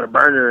 they're going to try to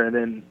burn her, and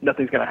then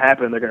nothing's going to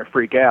happen. They're going to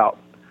freak out.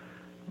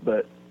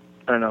 But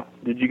I don't know.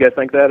 Did you guys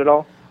think that at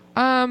all?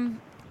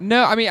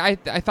 No. I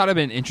thought it'd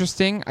been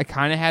interesting. I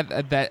kind of had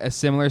a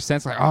similar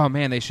sense, like, oh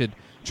man, they should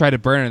try to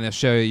burn her in this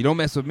show. You don't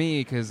mess with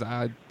me because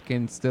I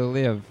can still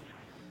live.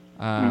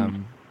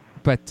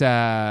 But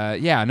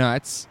yeah, no,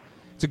 it's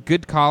a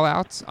good call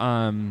out.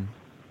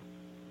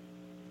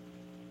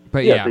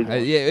 But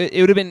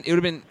it would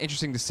have been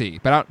interesting to see.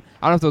 But I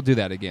don't know if they'll do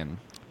that again.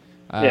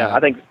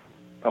 I think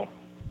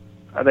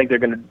they're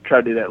going to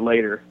try to do that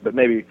later. But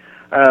maybe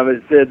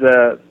it says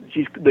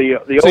she's the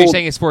So old. you're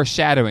saying it's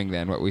foreshadowing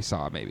then what we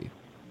saw maybe?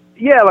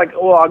 Yeah,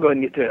 I'll go ahead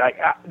and get to it.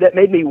 That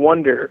made me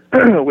wonder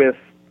with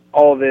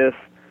all this,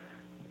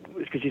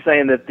 because she's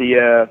saying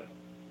that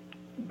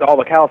all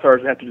the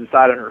Khalasars have to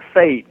decide on her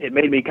fate. It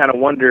made me kind of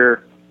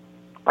wonder,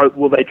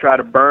 will they try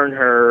to burn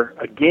her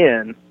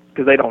again?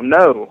 Because they don't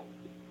know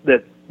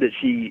that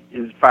she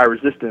is fire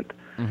resistant.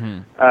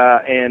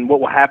 And what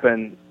will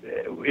happen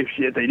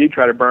if they do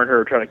try to burn her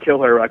or try to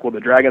kill her? Like, will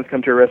the dragons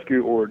come to her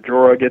rescue, or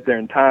Jorah get there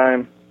in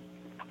time?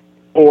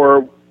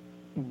 Or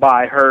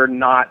by her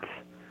not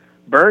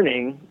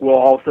burning, will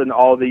all of a sudden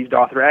all of these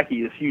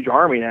Dothraki, this huge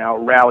army now,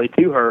 rally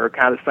to her,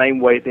 kind of the same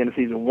way at the end of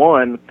season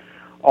 1,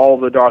 all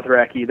the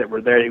Dothraki that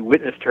were there who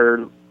witnessed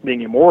her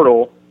being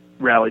immortal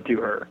rallied to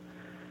her.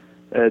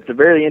 It's a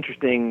very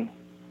interesting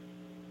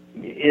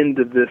end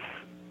of this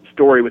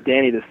story with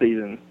Dany this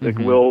season. Like,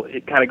 will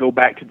it kind of go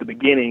back to the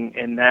beginning,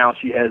 and now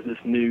she has this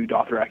new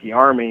Dothraki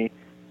army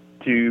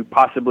to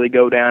possibly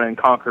go down and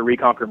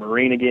reconquer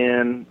Meereen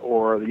again,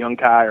 or the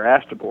Yunkai or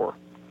Astapor?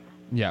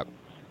 Yep.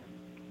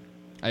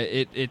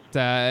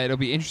 It'll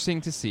be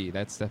interesting to see.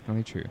 That's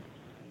definitely true.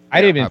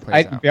 To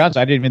be honest,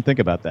 I didn't even think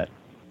about that.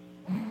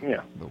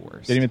 Yeah. The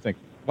worst. Didn't even think.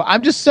 Well,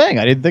 I'm just saying,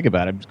 I didn't think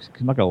about it.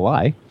 I'm not going to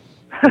lie.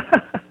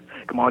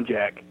 Come on,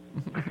 Jack.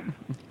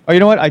 Oh, you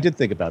know what? I did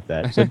think about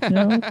that. So,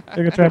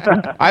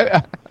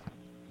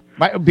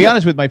 be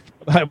honest with I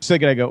was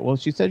thinking, I go, well,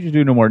 she said she's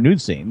doing no more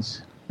nude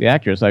scenes. The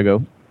actress, I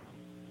go,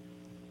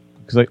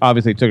 because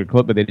obviously took a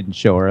clip, but they didn't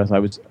show her.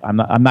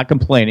 I'm not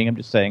complaining. I'm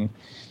just saying,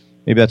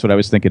 maybe that's what I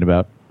was thinking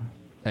about.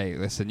 Hey,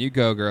 listen, you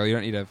go, girl. You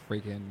don't need to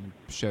freaking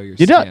show your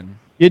skin.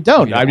 You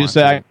don't. You I'm just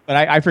saying, but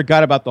I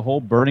forgot about the whole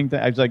burning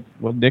thing. I was like,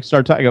 well, Nick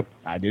started talking. I go,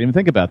 I didn't even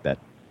think about that.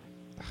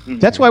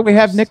 That's why we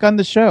have Nick on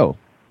the show.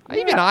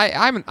 Even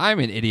I'm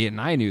an idiot, and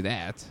I knew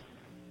that.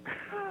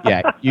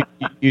 Yeah, you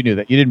knew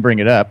that. You didn't bring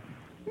it up.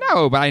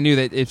 No, but I knew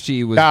that if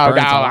she was burnt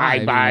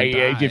alive,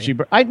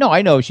 I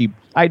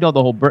know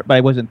the whole burn, but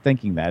I wasn't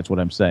thinking that. That's what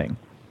I'm saying.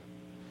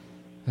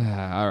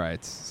 All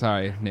right,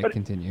 sorry, Nick.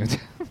 Continued.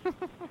 Well,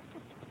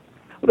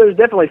 there's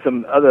definitely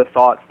some other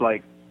thoughts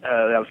that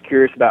I was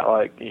curious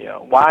about,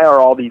 why are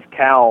all these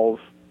Khaleesi's,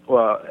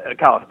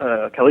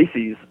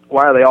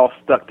 why are they all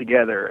stuck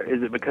together?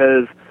 Is it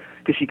because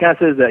she kind of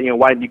says that,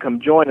 why didn't you come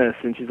join us?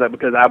 And she's like,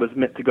 because I was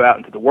meant to go out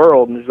into the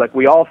world. And she's like,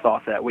 we all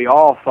thought that. We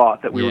all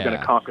thought that we were going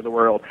to conquer the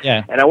world.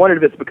 Yeah. And I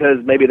wondered if it's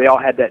because maybe they all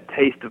had that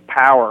taste of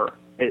power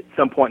at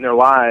some point in their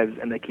lives,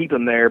 and they keep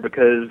them there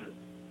because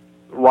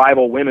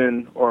rival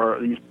women or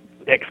these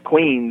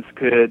ex-queens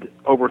could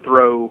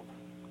overthrow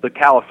the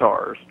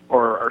Khalasars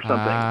or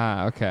something.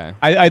 Ah, okay.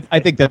 I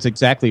think that's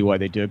exactly why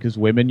they do it, because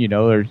women,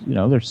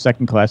 they're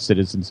second-class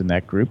citizens in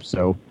that group.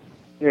 So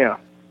yeah.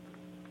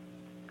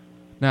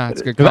 No,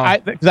 it's a good call.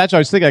 Because that's what I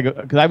was thinking.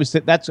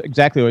 That's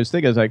exactly what I was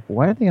thinking. I was like,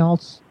 why are they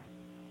all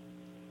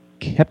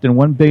kept in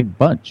one big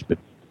bunch? But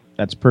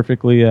that's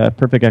perfect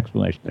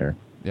explanation there.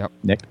 Yep.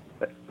 Nick?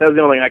 That was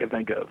the only thing I could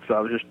think of, so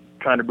I was just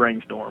trying to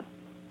brainstorm.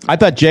 I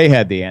thought Jay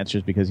had the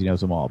answers because he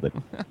knows them all, but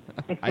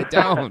I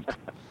don't.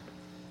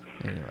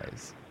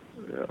 Anyways.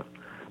 Yeah.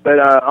 But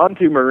on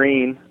to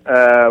Meereen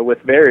with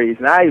Varys,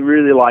 and I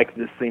really liked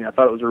this scene. I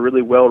thought it was a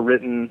really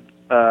well-written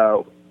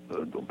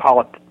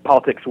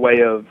politics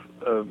way of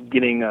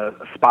getting a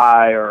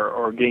spy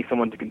or getting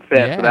someone to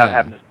confess without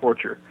having to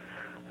torture.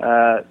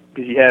 Because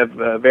you have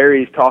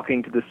Varys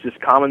talking to this just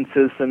common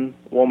citizen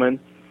woman,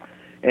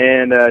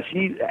 and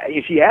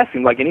she asks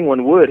him, like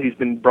anyone would who's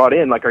been brought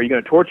in, like, are you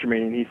going to torture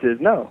me? And he says,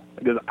 no.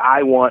 Because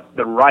I want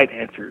the right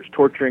answers.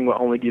 Torturing will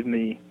only give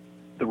me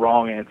the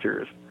wrong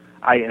answers.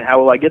 And how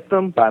will I get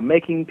them? By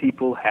making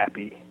people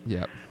happy.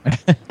 Yep.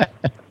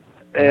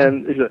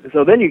 And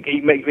so then you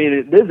make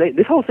me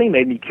this whole scene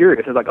made me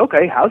curious. I was like,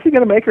 okay, how's he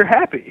going to make her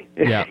happy?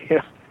 Yeah.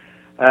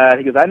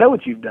 He goes, I know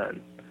what you've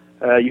done.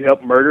 You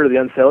helped murder the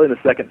Unsullied and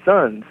the Second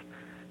Sons.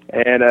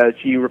 And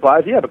she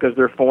replies, yeah, because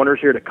they're foreigners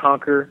here to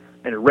conquer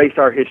and erase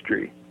our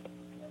history.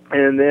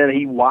 And then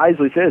he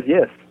wisely says,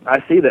 yes,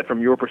 I see that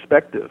from your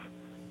perspective.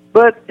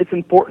 But it's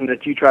important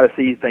that you try to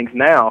see things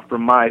now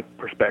from my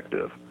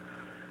perspective.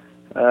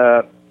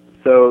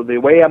 So the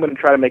way I'm going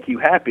to try to make you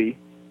happy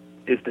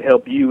is to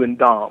help you and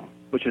Dom,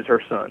 which is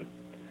her son.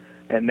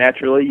 And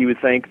naturally, you would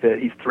think that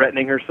he's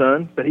threatening her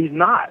son, but he's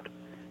not.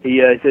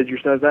 He says, your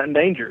son's not in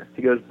danger.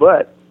 He goes,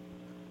 but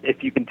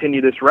if you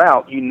continue this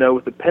route, you know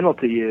what the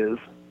penalty is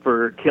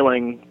for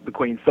killing the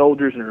Queen's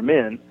soldiers and her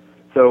men.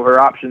 So her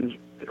options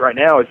right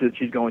now is that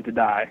she's going to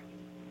die.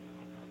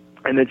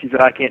 And then she said,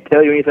 I can't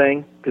tell you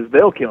anything because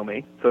they'll kill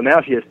me. So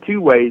now she has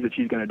two ways that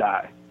she's going to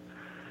die.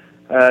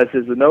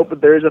 Says, nope, but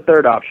there is a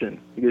third option.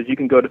 Because you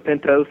can go to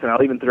Pentos, and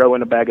I'll even throw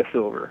in a bag of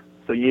silver.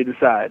 So you need to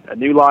decide, a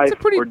new life or death. It's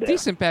a pretty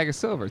decent bag of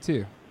silver,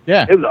 too.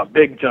 Yeah. It was a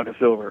big chunk of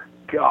silver.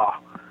 God.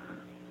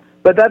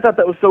 But I thought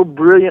that was so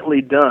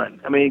brilliantly done.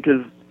 I mean,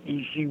 because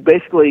he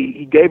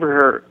gave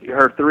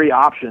her three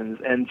options,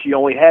 and she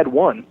only had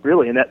one,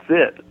 really, and that's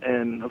it.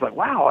 And I was like,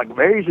 wow, like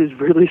Varys is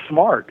really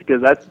smart,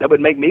 because that would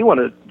make me want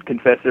to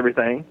confess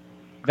everything.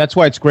 That's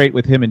why it's great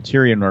with him and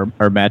Tyrion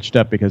are matched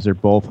up, because they're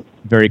both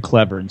very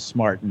clever and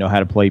smart and know how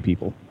to play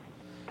people.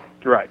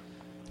 Right.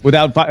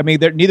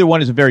 Neither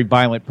one is a very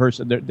violent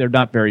person. They're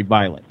not very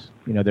violent.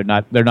 They're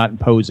not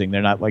imposing.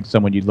 They're not like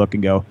someone you'd look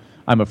and go,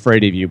 I'm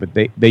afraid of you. But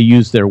they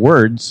use their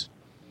words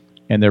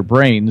and their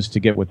brains to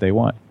get what they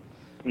want.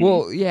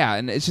 Well, yeah,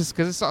 and it's just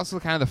because it's also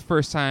kind of the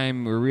first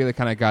time we really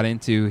kind of got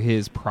into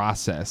his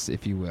process,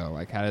 if you will.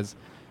 Like, how does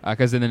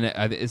because then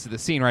is the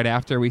scene right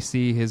after we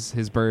see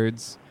his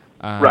birds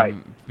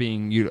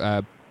being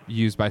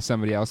used by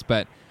somebody else,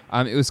 but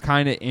it was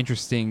kind of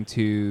interesting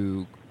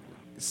to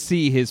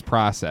see his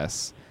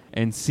process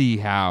and see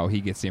how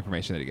he gets the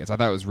information that he gets. I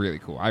thought it was really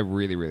cool. I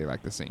really, really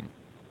liked the scene.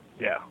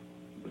 Yeah,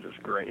 it was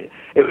just great.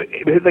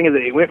 The thing is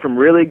that it went from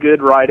really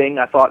good writing,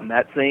 I thought, in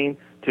that scene,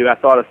 to I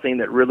thought a scene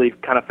that really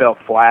kind of fell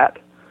flat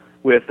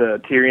with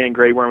Tyrion,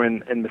 Grey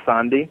Worm, and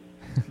Missandei.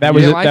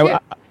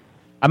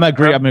 I'm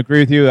agree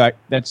with you.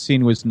 That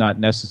scene was not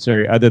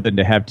necessary, other than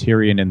to have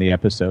Tyrion in the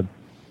episode.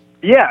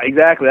 Yeah,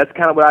 exactly. That's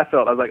kind of what I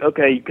felt. I was like,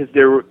 okay, because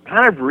they were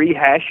kind of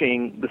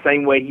rehashing the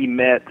same way he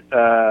met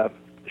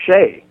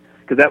Shay,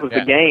 because that was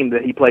the game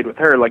that he played with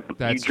her. Like,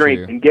 you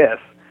drink and guess.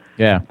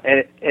 Yeah.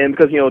 And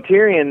because,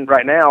 Tyrion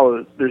right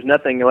now, there's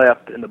nothing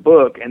left in the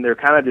book, and they're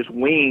kind of just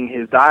winging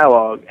his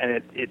dialogue,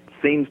 and it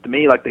seems to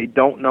me like they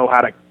don't know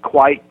how to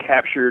quite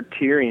capture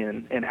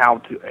Tyrion and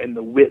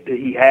the wit that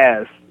he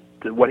has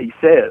to what he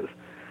says.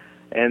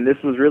 And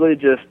this was really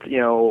just,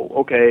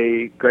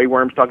 okay, Grey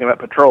Worm's talking about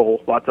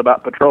patrol, lots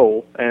about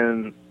patrol,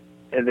 and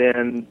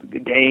then the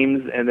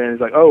games, and then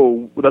it's like,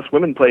 oh, well, us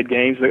women played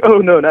games. Like, oh,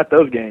 no, not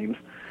those games.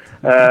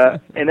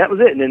 And that was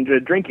it, and then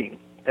drinking.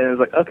 And it was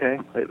like, okay,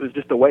 it was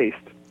just a waste.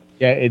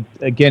 Yeah,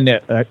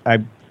 I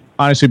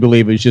honestly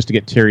believe it was just to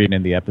get Tyrion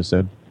in the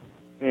episode.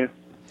 Yeah.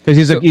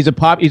 Because he's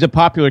a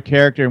popular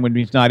character, and when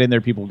he's not in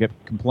there, people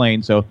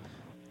complain. So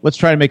let's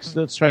try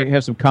to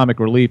have some comic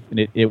relief,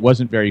 and it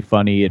wasn't very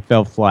funny. It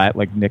fell flat,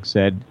 like Nick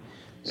said.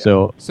 Yeah.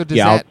 So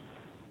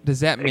does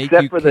that make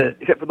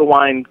except for the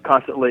wine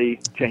constantly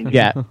changing?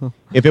 Yeah.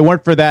 If it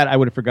weren't for that, I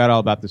would have forgot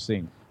all about the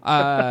scene.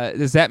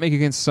 Does that make you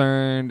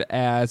concerned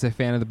as a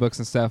fan of the books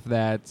and stuff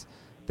that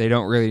they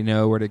don't really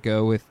know where to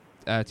go with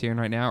Tyrion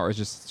right now, or is it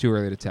just too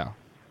early to tell?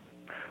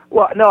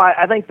 Well, no,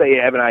 I think they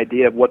have an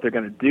idea of what they're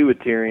going to do with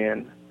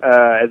Tyrion.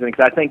 Because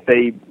I think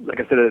they, like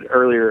I said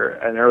earlier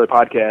in an early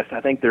podcast, I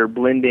think they're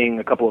blending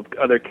a couple of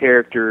other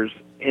characters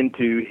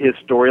into his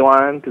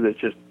storyline because it's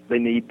just they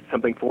need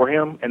something for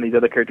him, and these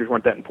other characters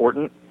weren't that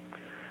important.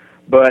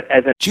 But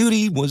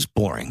Judy was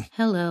boring.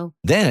 Hello.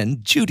 Then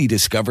Judy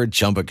discovered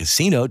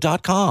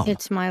ChumbaCasino.com.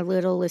 It's my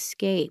little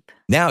escape.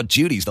 Now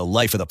Judy's the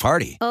life of the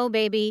party. Oh,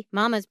 baby,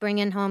 mama's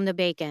bringing home the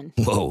bacon.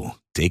 Whoa,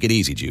 take it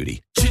easy,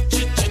 Judy.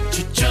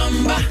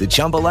 The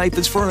Chumba life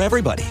is for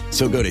everybody.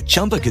 So go to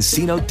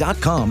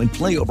ChumbaCasino.com and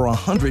play over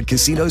 100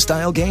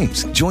 casino-style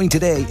games. Join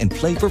today and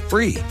play for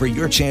free for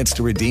your chance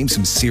to redeem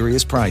some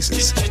serious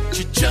prizes.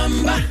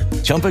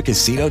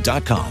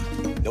 ChumbaCasino.com.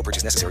 No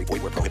purchase necessary.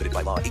 Void where prohibited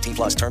by law. 18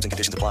 plus terms and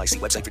conditions apply. See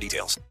website for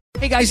details.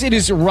 Hey guys, it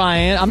is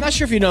Ryan. I'm not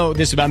sure if you know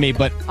this about me,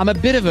 but I'm a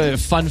bit of a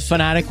fun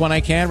fanatic when I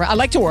can. I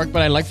like to work,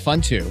 but I like fun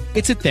too.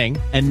 It's a thing.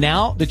 And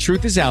now the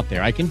truth is out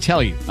there. I can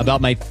tell you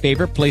about my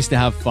favorite place to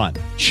have fun.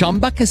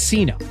 Chumba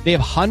Casino. They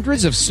have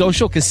hundreds of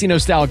social casino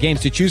style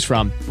games to choose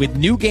from with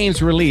new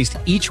games released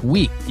each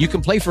week. You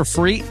can play for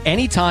free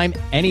anytime,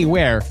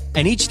 anywhere.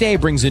 And each day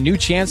brings a new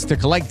chance to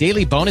collect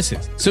daily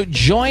bonuses. So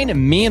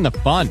join me in the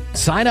fun.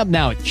 Sign up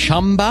now at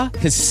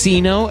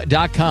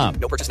ChumbaCasino.com.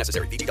 No purchase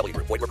necessary. VGW.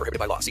 Void where prohibited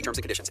by law. See terms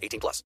and conditions. 18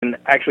 plus. And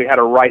actually how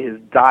to write his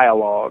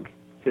dialogue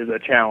is a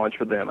challenge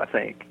for them, I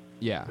think.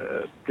 Yeah.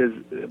 Because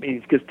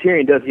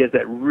Tyrion he has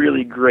that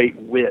really great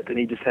wit, and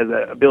he just has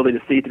that ability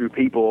to see through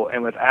people,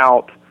 and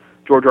without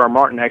George R. R.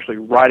 Martin actually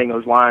writing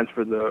those lines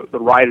for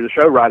the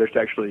show writers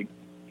to actually,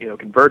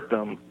 convert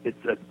them, it's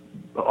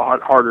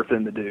harder for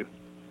them to do.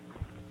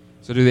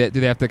 So do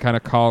they have to kind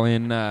of call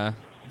in the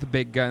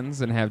big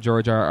guns and have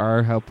George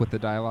R.R. help with the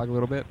dialogue a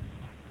little bit?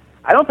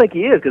 I don't think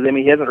he is, because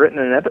he hasn't written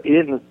an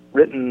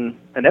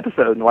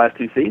episode in the last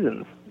two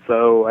seasons.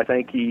 So I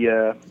think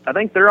I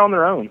think they're on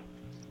their own.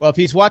 Well, if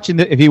he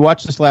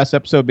watched this last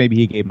episode, maybe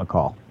he gave him a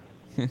call.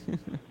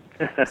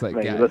 It's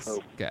like, guys.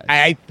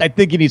 I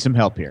think he needs some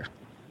help here.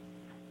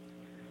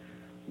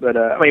 But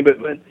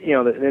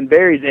then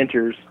Varys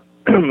enters,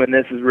 and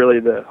this is really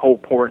the whole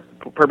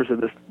purpose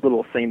of this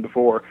little scene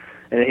before.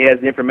 And he has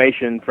the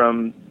information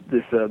from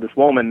this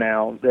woman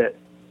now that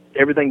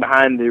everything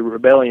behind the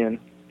rebellion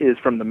is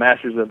from the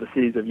masters of the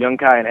cities of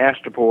Yunkai and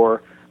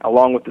Astapor,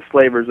 along with the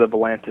slavers of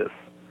Volantis.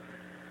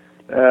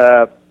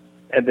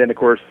 And then, of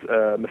course,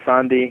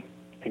 Missandei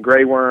and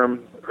Grey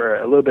Worm are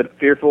a little bit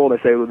fearful. They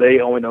say they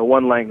only know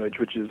one language,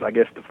 which is, I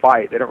guess, to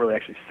fight. They don't really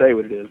actually say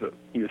what it is, but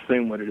you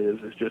assume what it is.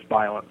 It's just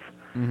violence.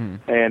 Mm-hmm.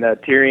 And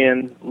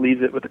Tyrion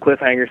leaves it with a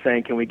cliffhanger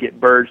saying, can we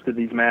get birds to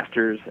these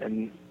masters?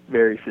 And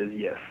Varys says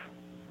yes.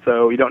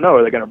 So you don't know.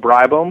 Are they going to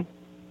bribe them?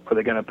 Are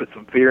they going to put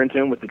some fear into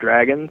them with the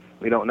dragons?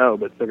 We don't know,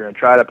 but they're going to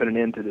try to put an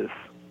end to this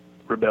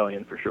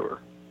rebellion for sure.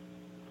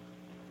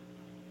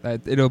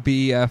 It'll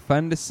be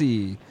fun to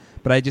see.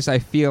 But I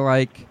feel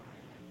like,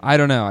 I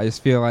don't know. I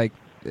just feel like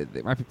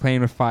they might be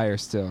playing with fire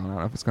still. I don't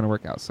know if it's going to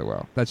work out so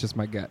well. That's just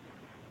my gut.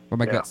 What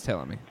my gut's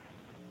telling me.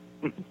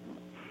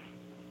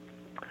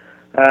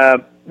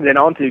 Then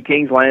on to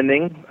King's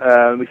Landing.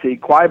 We see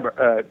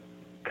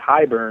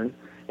Qyburn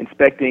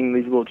inspecting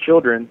these little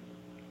children.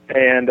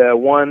 And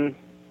one,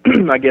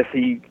 I guess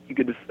you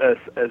could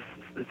it's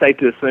safe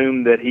to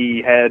assume that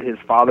he had his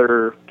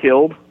father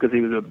killed because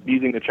he was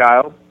abusing a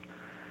child.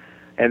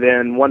 And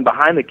then one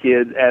behind the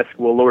kids asks,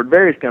 will Lord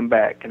Varys come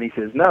back? And he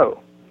says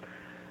no.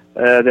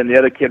 Then the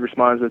other kid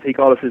responds with, he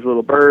called us his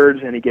little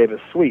birds and he gave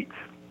us sweets.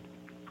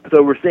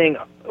 So we're seeing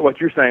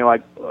what you're saying,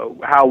 like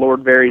how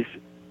Lord Varys,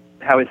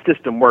 how his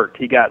system worked.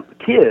 He got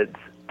kids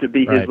to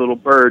be his little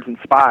birds and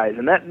spies,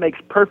 and that makes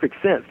perfect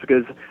sense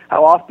because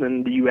how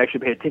often do you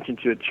actually pay attention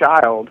to a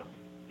child?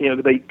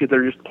 Because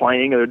they're just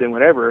playing or they're doing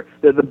whatever.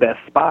 They're the best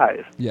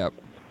spies. Yep.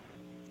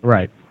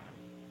 Right.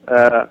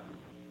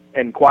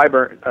 And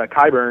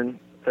Qyburn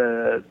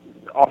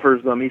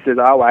offers them. He says,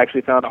 "Oh, I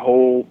actually found a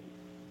whole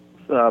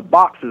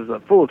boxes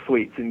full of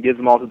sweets," and gives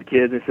them all to the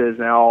kids. And says,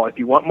 "Now, if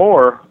you want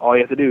more, all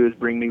you have to do is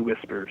bring me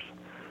Whispers."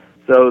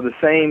 So the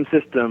same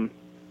system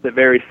that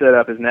Varys set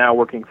up is now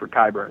working for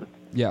Qyburn.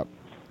 Yep.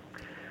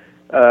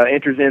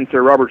 Enters in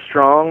Sir Robert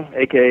Strong,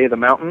 a.k.a. the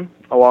Mountain,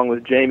 along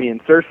with Jaime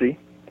and Cersei.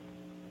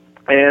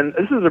 And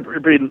this is a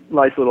pretty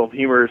nice little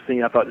humorous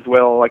scene, I thought, as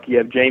well. Like, you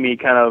have Jaime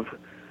kind of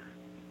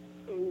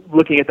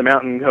looking at the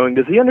Mountain going,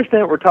 does he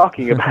understand what we're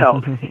talking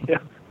about? And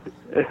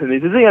he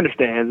says he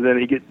understands. And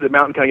then the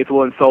Mountain kind of gets a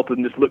little insulted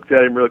and just looks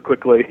at him really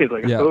quickly. He's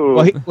like,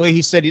 oh. Well,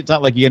 he said it's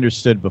not like he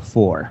understood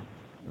before.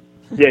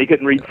 Yeah, he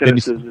couldn't read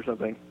sentences or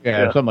something.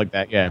 Yeah, something like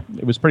that. Yeah,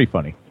 it was pretty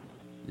funny.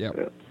 Yep.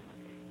 Yeah.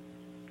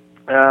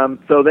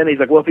 So then he's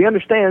like, well, if he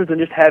understands, then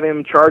just have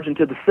him charge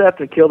into the Sept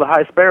and kill the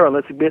High Sparrow and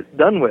let's get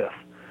done with.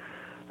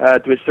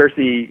 To which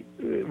Cersei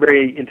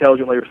very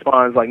intelligently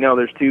responds, like, no,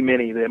 there's too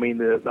many. I mean,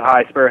 the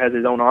High Sparrow has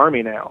his own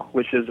army now,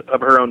 which is of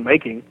her own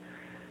making.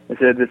 And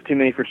said, there's too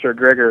many for Sir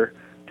Gregor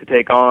to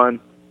take on.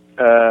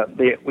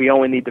 We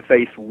only need to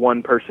face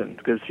one person,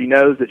 because she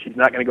knows that she's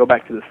not going to go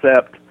back to the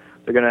Sept.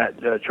 They're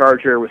going to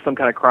charge her with some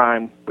kind of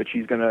crime, which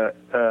she's going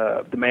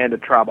to demand a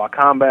trial by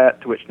combat,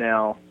 to which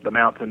now the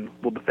Mountain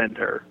will defend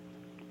her.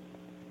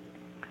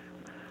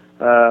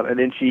 And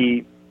then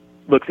she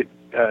looks at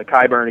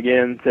Qyburn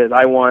again, says,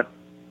 I want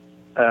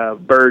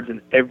birds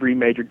in every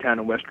major town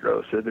in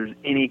Westeros. So if there's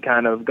any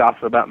kind of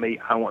gossip about me,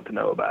 I want to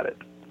know about it.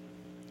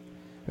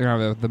 They're going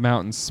to have the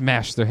Mountain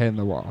smash their head in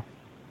the wall.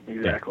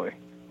 Exactly.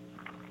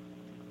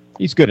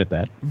 He's good at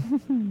that.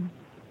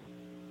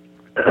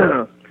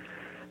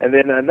 And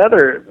then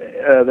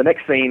the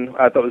next scene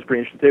I thought was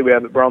pretty interesting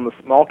too. We're on the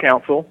small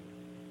council,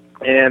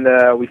 and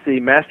we see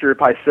Master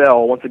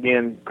Pycelle once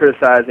again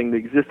criticizing the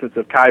existence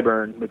of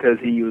Qyburn because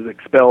he was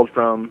expelled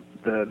from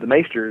the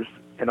Maesters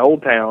in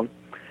Old Town,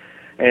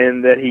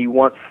 and that he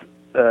wants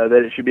that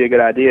it should be a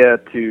good idea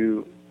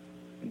to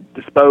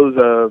dispose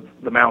of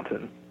the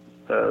Mountain,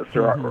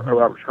 Sir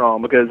Robert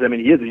Strong, because I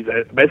mean he's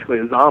basically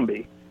a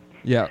zombie.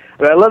 Yeah.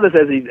 But I love this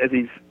as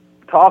he's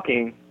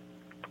talking.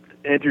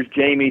 Enters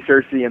Jaime,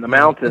 Cersei, and the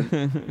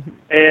Mountain,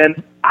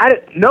 and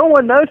no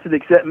one noticed it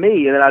except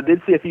me. And then I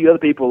did see a few other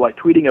people like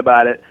tweeting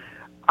about it.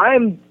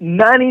 I'm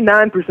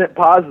 99%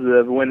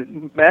 positive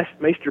when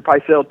Maester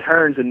Pycelle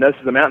turns and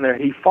notices the Mountain there,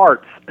 he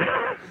farts.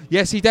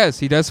 Yes, he does.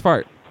 He does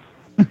fart.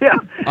 Yeah.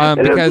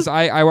 Because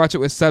I watch it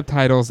with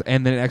subtitles,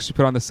 and then actually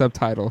put on the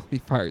subtitle. He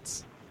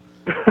farts.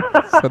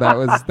 So that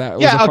was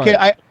yeah, a okay,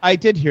 fart. I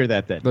did hear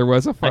that then. There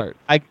was a fart.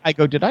 I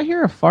go, did I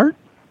hear a fart?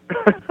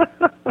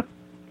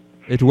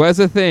 It was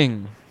a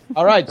thing.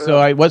 All right, so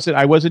I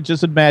wasn't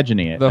just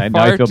imagining it. The I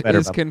fart feel better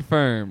is about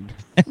confirmed.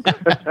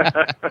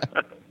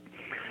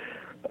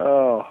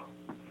 Oh.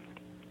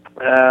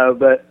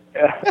 But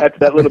after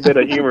that little bit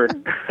of humor,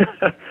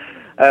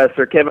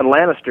 Sir Kevin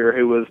Lannister,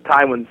 who was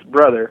Tywin's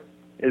brother,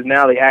 is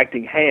now the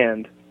acting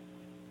hand.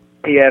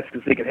 He asks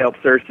if he can help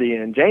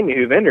Cersei and Jaime,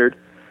 who've entered,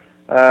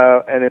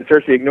 and then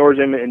Cersei ignores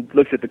him and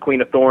looks at the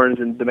Queen of Thorns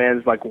and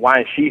demands, like,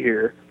 why is she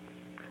here?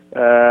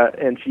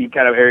 And she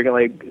kind of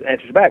arrogantly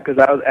answers back, because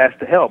I was asked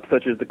to help,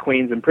 such as the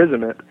Queen's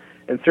imprisonment.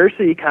 And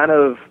Cersei kind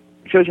of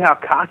shows you how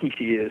cocky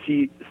she is.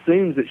 She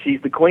assumes that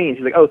she's the Queen.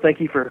 She's like, oh, thank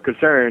you for her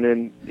concern.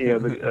 And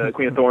the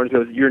Queen of Thorns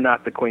goes, you're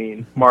not the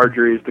Queen.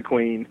 Marjorie is the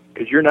Queen,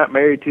 because you're not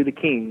married to the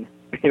King.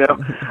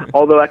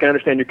 Although I can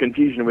understand your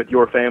confusion with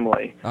your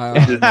family.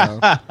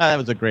 that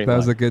was a great. That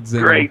was a good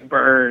zinger. Great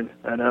burn.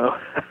 I know.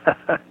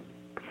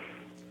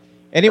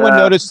 Anyone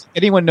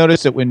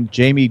notice that when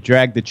Jaime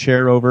dragged the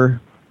chair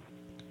over,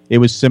 it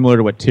was similar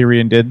to what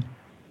Tyrion did?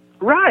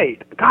 Right.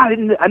 God,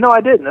 I know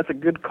I didn't. That's a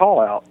good call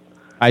out.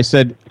 I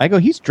go,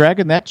 he's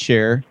dragging that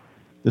chair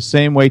the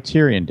same way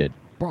Tyrion did.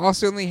 But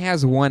also only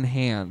has one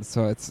hand,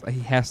 so he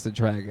has to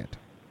drag it,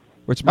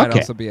 which might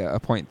also be a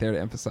point there to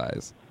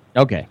emphasize.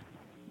 Okay.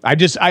 I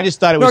just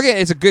thought it was...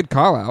 Okay, it's a good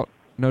call out,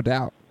 no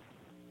doubt.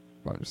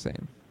 But I'm just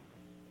saying.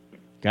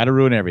 Got to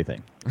ruin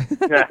everything.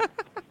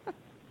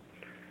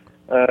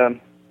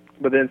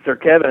 But then Sir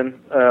Kevin,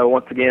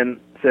 once again,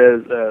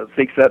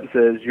 speaks up and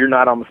says, you're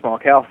not on the small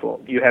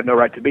council. You have no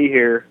right to be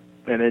here.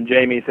 And then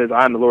Jaime says,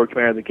 I'm the Lord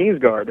Commander of the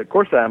Kingsguard. Of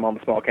course I am on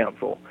the small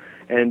council.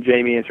 And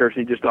Jaime and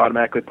Cersei just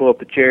automatically pull up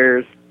the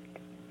chairs.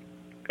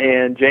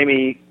 And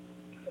Jaime,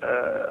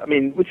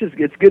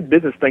 it's good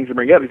business things to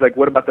bring up. He's like,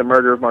 what about the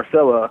murder of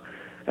Marcella?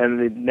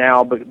 And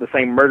now the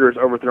same murderers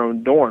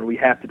overthrown Dorne. We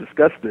have to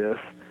discuss this.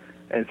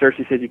 And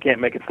Cersei says, you can't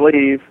make us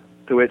leave.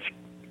 To which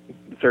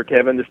Sir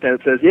Kevin just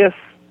stands and says, yes,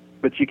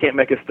 but you can't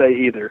make us stay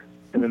either.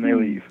 And then they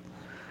leave.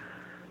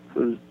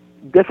 So it's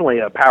definitely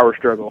a power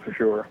struggle for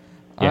sure.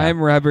 Yeah.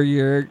 I'm rubber,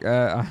 you're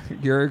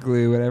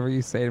glue. Whatever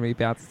you say to me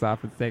bounces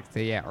off and sticks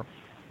to you.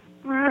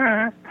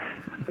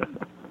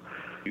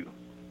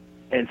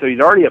 And so he's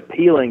already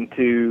appealing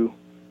to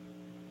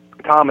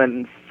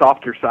Tommen's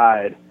softer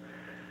side.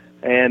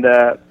 And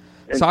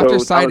softer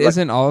side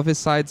isn't all of his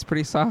sides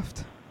pretty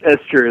soft?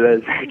 That's true. That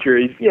is very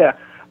true.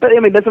 But I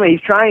mean, that's something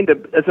he's trying to.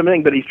 That's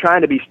something, but he's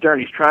trying to be stern.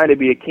 He's trying to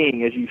be a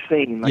king, as you've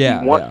seen. Like,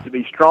 he wants to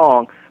be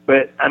strong.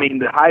 But I mean,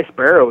 the High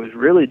Sparrow is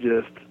really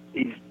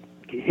he's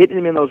hitting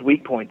him in those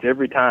weak points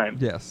every time.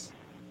 Yes.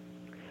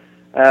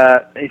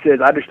 He says,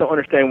 "I just don't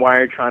understand why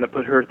you're trying to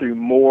put her through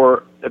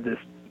more of this,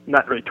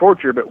 not really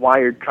torture, but why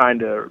you're trying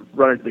to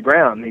run her to the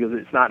ground." And he goes,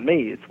 "It's not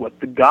me. It's what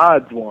the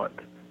gods want."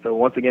 So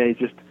once again, he's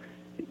just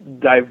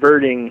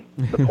diverting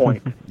the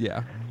point.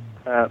 Yeah.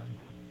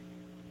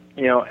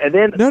 And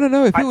then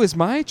no. If it was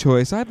my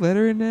choice, I'd let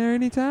her in there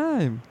any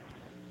time.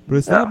 But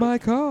it's not my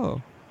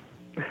call.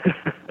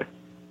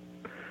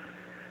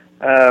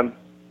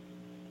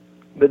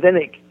 But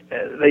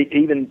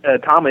then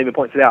Tom even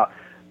points it out.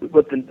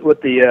 What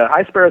the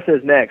High Sparrow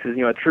says next is,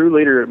 a true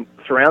leader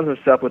surrounds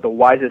himself with the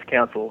wisest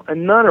counsel,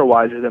 and none are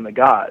wiser than the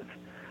gods.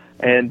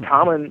 And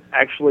Tommen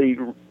actually,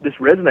 this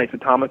resonates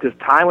with Tommen because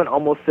Tywin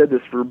almost said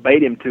this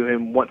verbatim to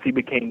him once he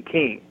became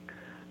king.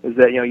 Is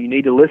that, you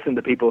need to listen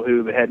to people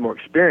who have had more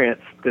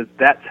experience, because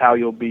that's how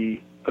you'll be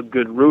a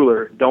good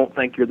ruler. Don't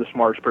think you're the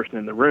smartest person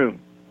in the room.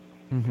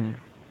 Mm-hmm.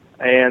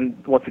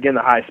 And once again,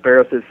 the High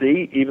Sparrow says,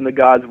 "See, even the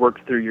gods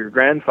worked through your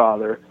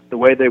grandfather the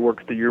way they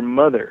worked through your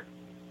mother."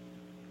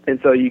 And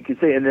so you can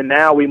see, and then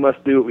now we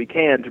must do what we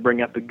can to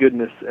bring out the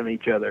goodness in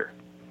each other.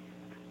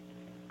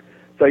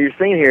 So you're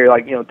seeing here,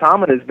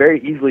 Tommen is very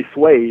easily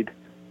swayed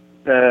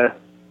to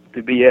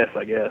BS,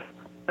 I guess.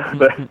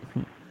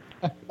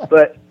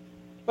 but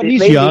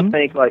he's young.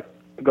 Me think,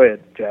 go ahead,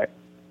 Jack.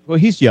 Well,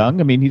 he's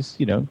young. I mean, he's,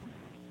 Yeah.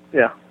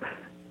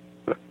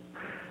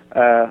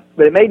 But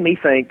it made me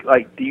think,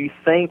 do you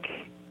think...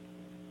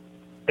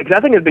 Because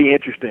I think it'd be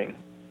interesting.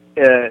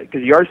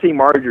 Because you already see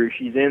Marjorie,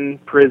 she's in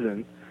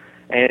prison,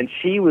 and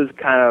she was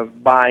kind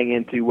of buying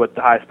into what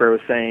the High Sparrow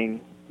was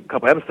saying a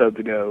couple episodes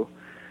ago.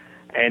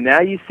 And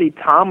now you see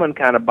Tommen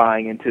kind of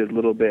buying into it a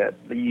little bit.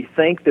 But you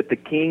think that the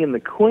king and the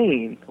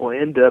queen will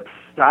end up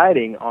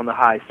siding on the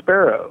High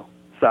Sparrow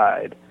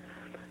side.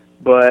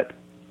 But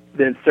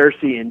then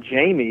Cersei and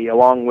Jaime,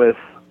 along with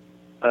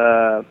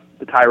the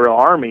Tyrell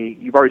army,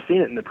 you've already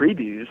seen it in the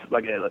previews,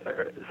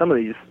 some of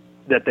these,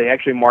 that they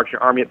actually march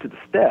their army up to the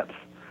steps.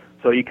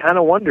 So you kind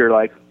of wonder,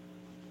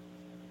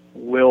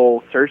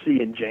 will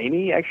Cersei and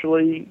Jaime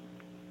actually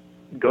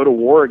go to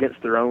war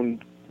against their own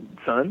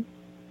son?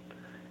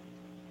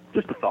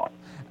 Just a thought.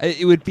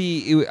 It would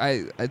be.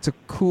 It's a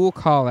cool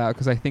call out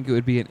because I think it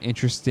would be an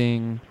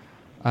interesting,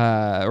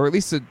 or at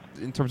least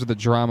in terms of the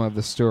drama of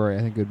the story,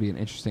 I think it would be an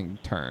interesting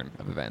turn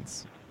of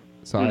events.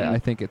 So I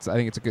think it's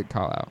a good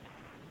call out.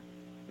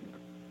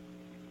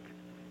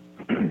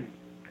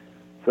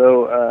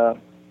 So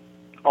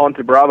on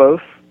to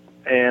Braavos,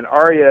 and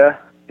Arya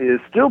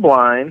is still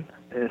blind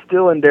and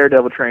still in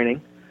Daredevil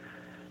training,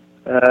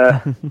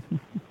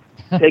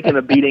 taking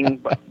a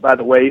beating by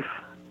the waif.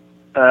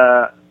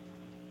 But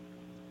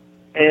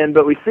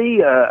we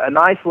see a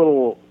nice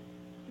little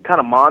kind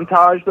of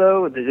montage,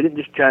 though. They didn't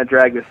just try to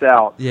drag this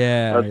out.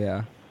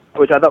 Yeah.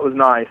 Which I thought was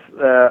nice,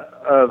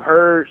 of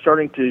her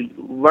starting to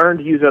learn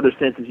to use other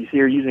senses. You see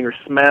her using her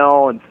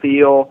smell and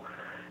feel,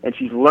 and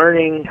she's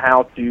learning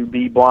how to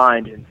be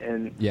blind.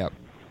 And yep.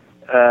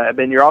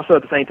 Then you're also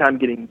at the same time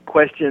getting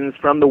questions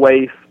from the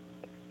waif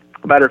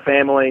about her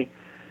family,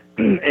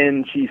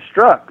 and she's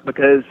struck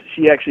because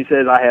she actually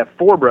says, "I have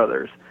 4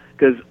 brothers,"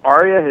 because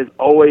Arya has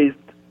always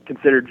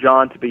considered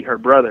Jon to be her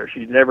brother.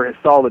 She never has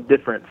saw the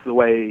difference the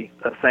way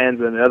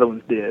Sansa and the other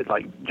ones did.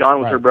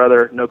 Jon was her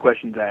brother, no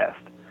questions asked.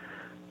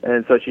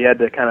 And so she had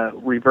to kind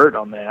of revert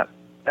on that.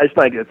 I just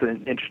think it's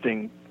an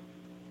interesting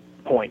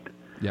point.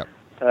 Yep.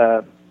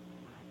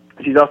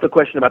 She's also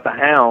questioned about the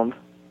Hound,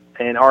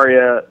 and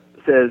Arya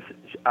says,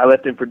 "I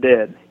left him for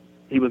dead.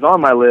 He was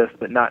on my list,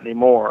 but not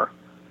anymore."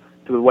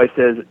 So the wife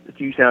says,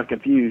 "You sound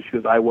confused." She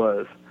goes, "I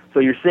was." So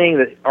you're seeing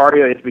that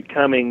Arya is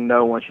becoming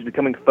no one. She's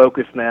becoming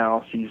focused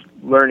now. She's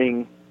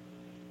learning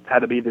how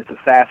to be this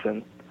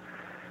assassin.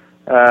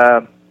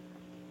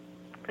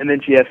 And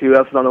then she asks who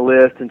else is on the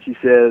list, and she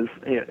says,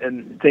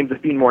 and it seems a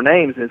few more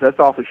names, and says, "That's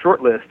awfully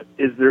short list.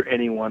 Is there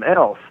anyone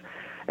else?"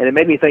 And it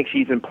made me think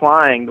she's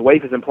implying, the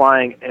waif is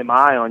implying, "Am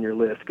I on your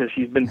list?" Because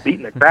she's been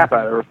beating the crap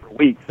out of her for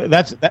weeks.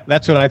 That's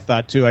what I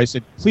thought, too. I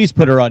said, please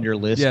put her on your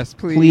list. Yes,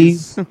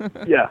 please.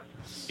 Yeah.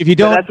 If you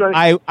don't,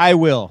 I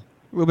will.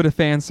 A little bit of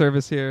fan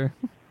service here.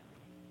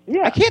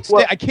 Yeah. I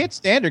can't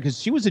stand her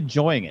because she was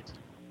enjoying it.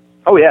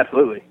 Oh, yeah,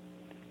 absolutely.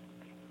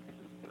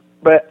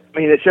 But,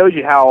 it shows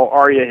you how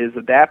Arya is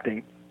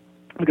adapting.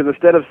 Because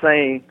instead of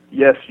saying,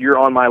 "Yes, you're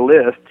on my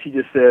list," she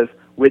just says,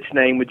 "Which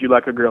name would you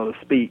like a girl to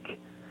speak?"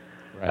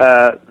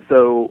 Right.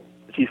 So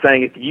she's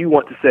saying, if you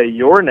want to say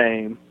your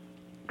name,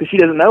 because she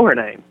doesn't know her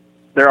name.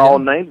 They're all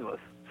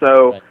nameless.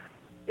 So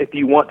if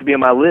you want to be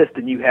on my list,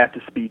 then you have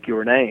to speak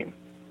your name.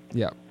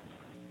 Yeah.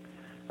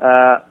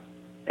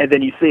 And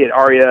then you see it.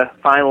 Arya,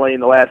 finally, in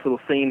the last little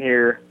scene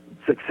here,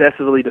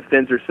 successfully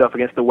defends herself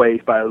against the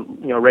waif by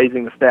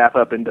raising the staff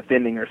up and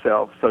defending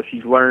herself. So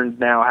she's learned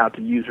now how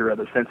to use her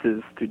other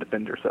senses to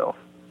defend herself.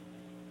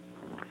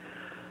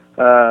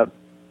 The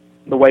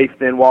waif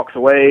then walks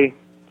away.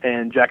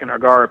 And Jaqen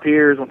H'ghar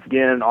appears once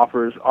again and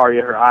offers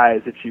Arya her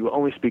eyes if she will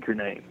only speak her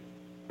name.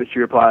 But she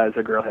replies,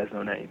 "A girl has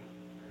no name."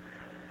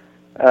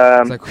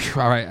 It's like,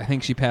 whew, all right, I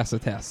think she passed the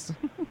test.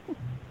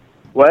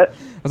 What?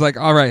 I was like,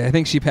 all right, I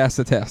think she passed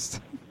the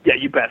test. Yeah,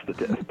 you passed the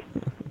test.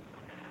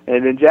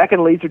 And then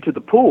Jaqen leads her to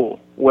the pool,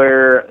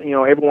 where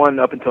everyone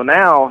up until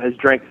now has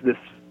drank this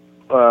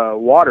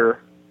water.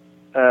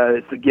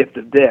 It's a gift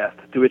of death.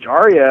 To which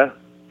Arya,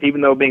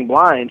 even though being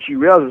blind, she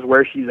realizes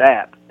where she's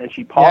at, and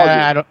she pauses.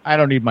 Yeah, I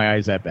don't need my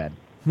eyes that bad.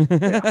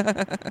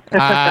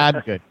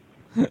 I'm good.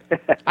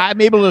 I'm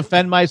able to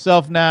defend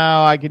myself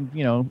now. I can,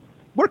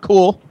 we're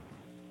cool.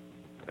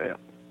 Yeah,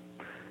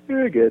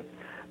 very good.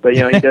 But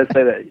he does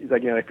say that he's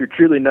like, if you're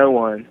truly no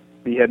one,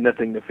 you have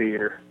nothing to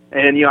fear.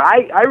 And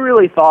I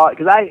really thought,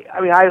 because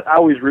I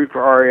always root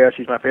for Arya.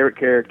 She's my favorite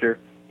character.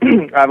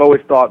 I've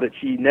always thought that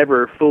she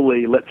never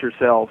fully lets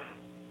herself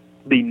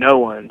be no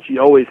one. She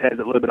always has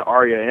a little bit of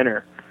Arya in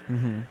her.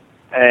 Mm-hmm.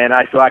 And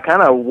I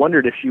kind of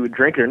wondered if she would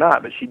drink it or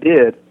not, but she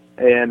did,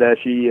 and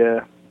she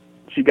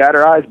got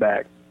her eyes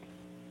back.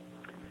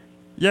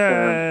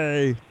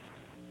 Yay!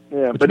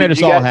 Yeah, Which but made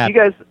us all happy.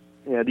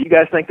 do you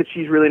guys think that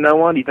she's really no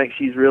one? Do you think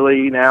she's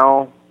really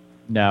now?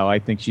 No, I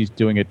think she's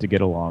doing it to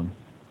get along.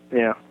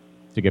 Yeah.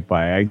 To get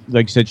by.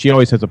 Like you said, she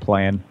always has a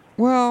plan.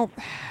 Well,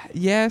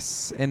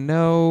 yes and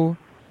no.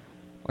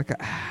 Like,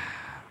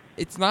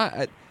 it's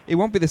not. It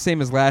won't be the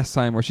same as last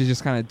time, where she's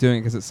just kind of doing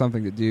it because it's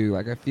something to do.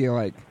 Like, I feel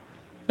like.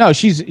 No,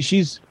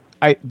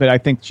 but I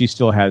think she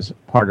still has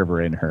part of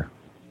her in her.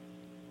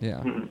 Yeah.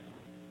 Mm-hmm.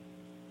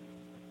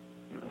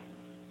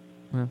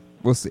 Well,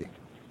 we'll see.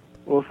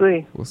 We'll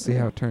see. We'll see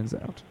how it turns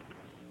out.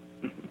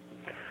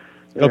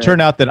 It'll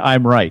turn out that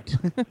I'm right.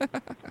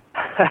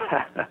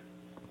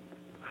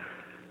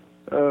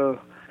 Oh,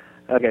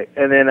 okay.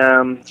 And then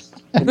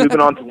moving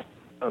on to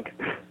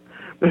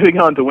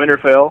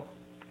Winterfell.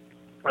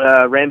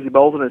 Ramsay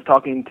Bolton is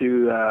talking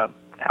to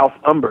House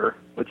Umber,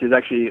 which is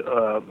actually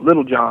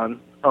Little John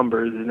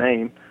Umber is his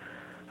name.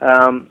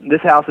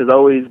 This house has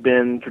always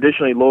been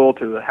traditionally loyal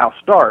to the House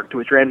Stark, to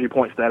which Ramsay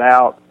points that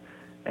out,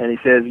 and he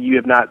says, "You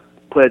have not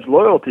pledged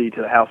loyalty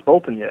to the House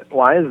Bolton yet.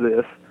 Why is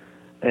this?"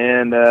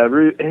 And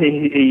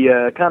he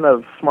kind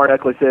of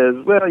smart-aleckly says,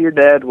 "Well, your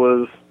dad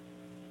was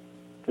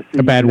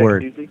a bad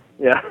word." Tuesday.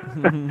 Yeah.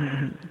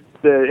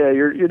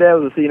 Your dad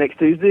was to see you next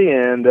Tuesday,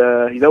 and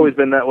he's always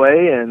been that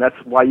way, and that's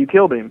why you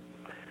killed him.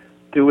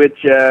 To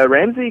which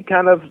Ramsay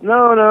kind of,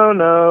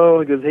 no,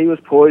 because he was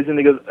poisoned.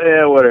 He goes,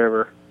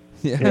 whatever.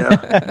 Yeah.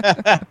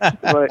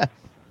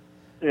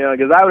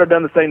 Because I would have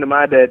done the same to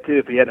my dad, too,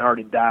 if he hadn't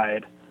already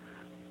died.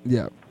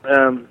 Yeah.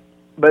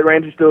 But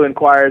Ramsay still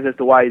inquires as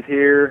to why he's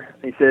here.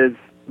 He says,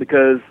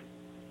 because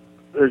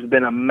there's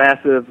been a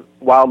massive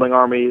wildling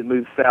army that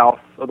moves south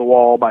of the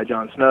wall by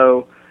Jon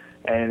Snow,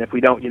 and if we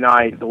don't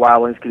unite, the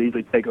wildlings could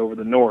easily take over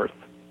the north.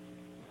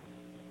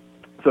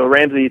 So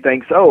Ramsay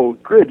thinks, oh,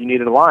 good, you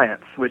need an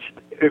alliance, which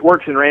it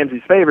works in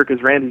Ramsay's favor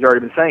because Ramsay's already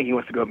been saying he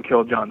wants to go up and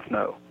kill Jon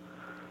Snow.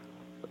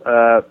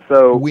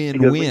 So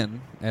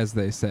win-win, as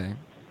they say.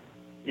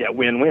 Yeah,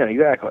 win-win,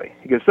 exactly.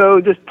 He goes, so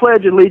just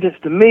pledge allegiance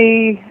to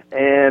me,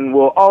 and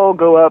we'll all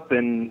go up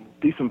and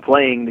do some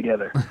playing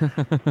together.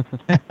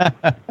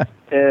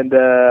 And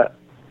the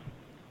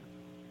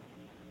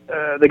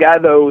guy,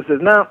 though, says,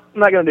 no, I'm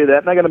not going to do that.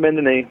 I'm not going to bend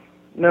the knee.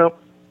 No,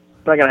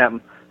 not going to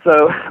happen.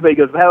 So, but he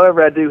goes,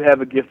 however, I do have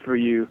a gift for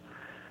you.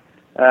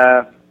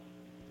 And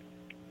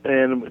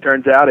it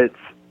turns out it's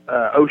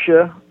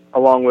Osha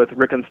along with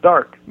Rickon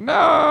Stark.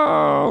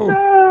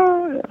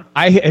 No!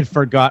 I had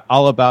forgot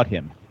all about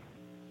him.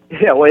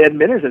 Yeah, well, he hadn't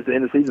been here since the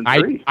end of season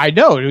 3. I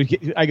know.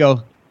 I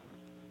go,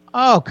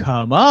 oh,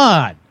 come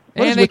on.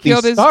 What and they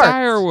killed his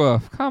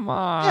direwolf. Come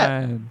on.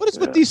 Yeah. What is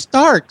with these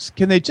Starks?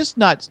 Can they just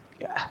not...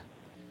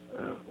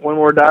 One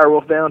more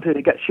direwolf down, too.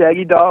 He got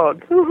Shaggy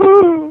Dog.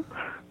 Woo-hoo!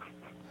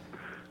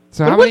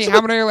 So how many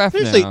are left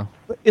now?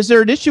 Is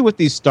there an issue with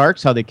these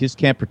Starks, how they just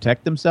can't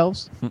protect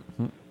themselves?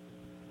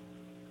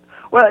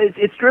 Well,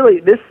 it's really...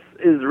 This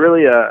is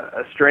really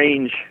a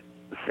strange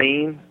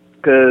scene,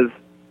 because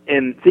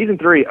in season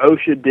 3,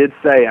 Osha did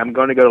say, I'm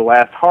going to go to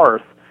Last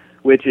Hearth,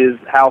 which is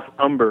House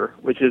Umber,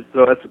 which is...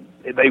 So that's...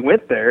 They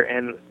went there,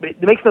 and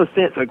it makes no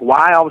sense. Like,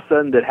 why all of a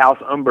sudden did House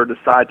Umber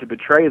decide to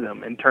betray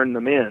them and turn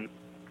them in?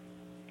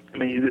 I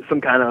mean, is it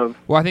some kind of...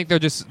 Well, I think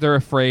they're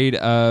afraid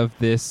of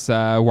this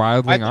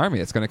wildling army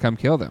that's going to come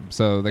kill them.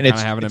 So they're kind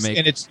of having to make...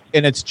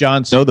 And it's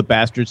Jon Snow, the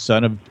bastard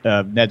son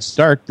of Ned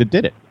Stark, that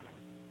did it.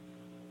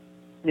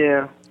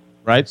 Yeah.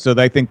 Right? So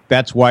I think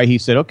that's why he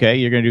said, okay,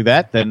 you're going to do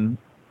that, then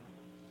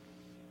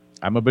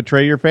I'm going to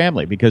betray your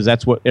family, because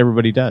that's what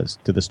everybody does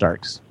to the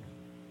Starks.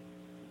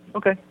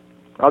 Okay.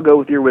 I'll go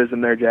with your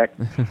wisdom there, Jack.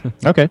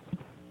 Okay.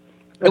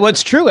 Well,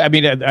 it's true. I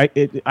mean,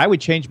 I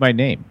would change my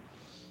name.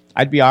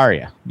 I'd be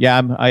Arya.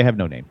 Yeah, I have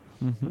no name.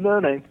 Mm-hmm. No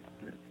name.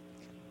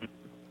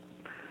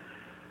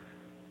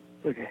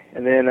 Okay.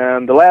 And then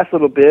the last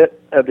little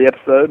bit of the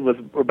episode was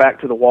we're back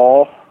to the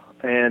wall,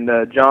 and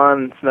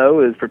Jon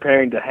Snow is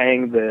preparing to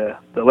hang the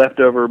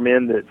leftover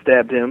men that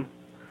stabbed him.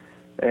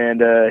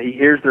 And he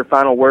hears their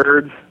final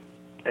words,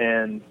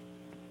 and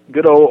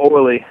good old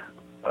Oily,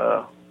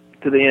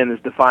 to the end, is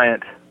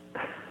defiant.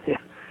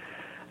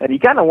 And you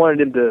kind of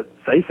wanted him to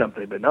say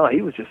something, but no,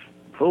 he was just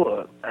full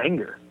of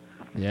anger.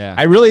 Yeah.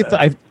 I really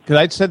thought, because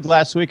I said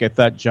last week I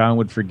thought John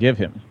would forgive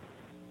him.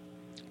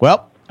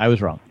 Well, I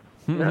was wrong.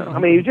 No, I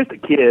mean, he was just a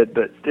kid,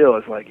 but still,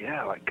 it's like,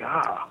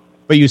 God.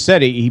 But you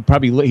said he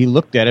probably he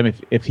looked at him.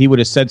 If he would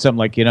have said something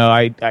like,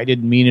 I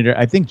didn't mean it, or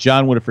I think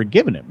John would have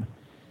forgiven him.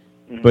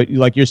 Mm-hmm. But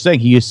like you're saying,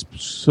 he is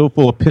so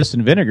full of piss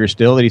and vinegar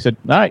still that he said,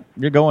 all right,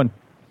 you're going.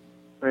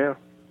 Yeah.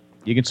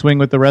 You can swing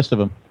with the rest of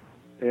them.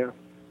 Yeah,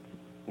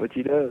 which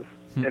he does.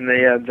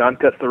 And John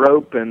cuts the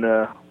rope,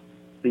 and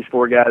these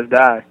 4 guys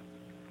die.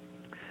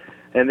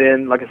 And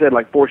then, like I said,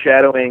 like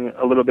foreshadowing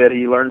a little bit,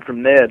 he learned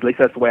from Ned. At least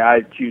that's the way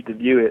I choose to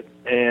view it.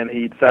 And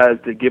he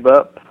decides to give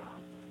up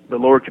the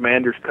Lord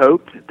Commander's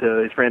coat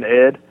to his friend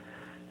Ed,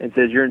 and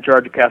says, "You're in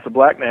charge of Castle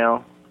Black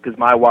now, because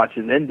my watch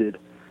has ended."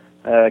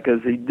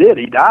 Because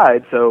he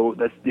died. So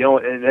that's the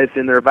only, and it's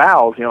in their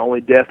vows.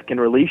 Only death can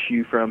release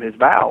you from his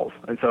vows,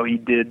 and so he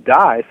did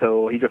die.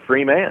 So he's a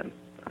free man.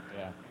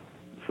 Yeah.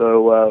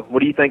 So what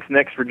do you think's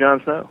next for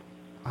Jon Snow?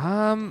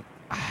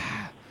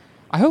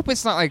 I hope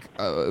it's not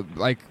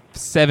like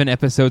 7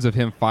 episodes of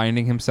him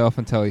finding himself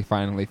until he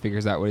finally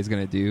figures out what he's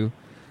going to do.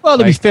 Well,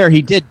 to be fair,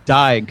 he did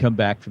die and come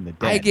back from the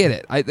dead. I get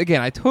it.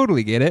 I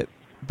totally get it.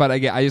 But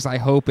I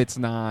hope it's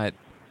not,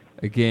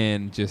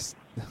 again, just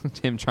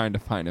him trying to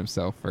find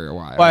himself for a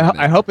while. Well,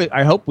 I hope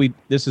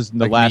this isn't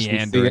the last we see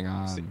meandering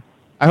him.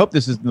 I hope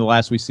this isn't the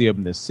last we see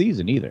him this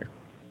season either.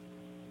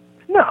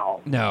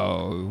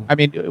 No. I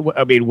mean,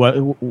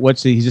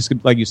 what's he's just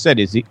like you said?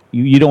 Is he?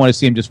 You don't want to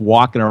see him just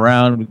walking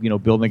around,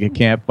 building a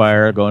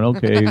campfire, going,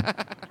 okay,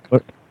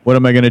 what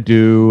am I going to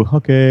do?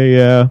 Okay,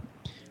 yeah.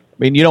 I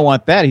mean, you don't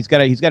want that. He's got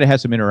to have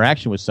some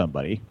interaction with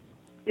somebody.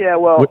 Yeah.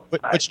 Well,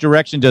 which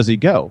direction does he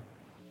go?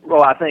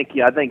 Well, I think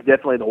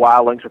definitely the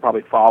wildlings will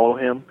probably follow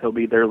him. He'll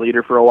be their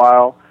leader for a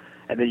while,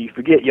 and then you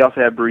forget you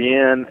also have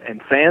Brienne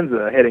and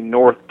Sansa heading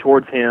north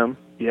towards him.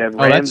 You have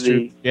Ramsay. That's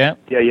true. Yeah.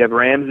 Yeah. You have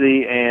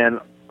Ramsay and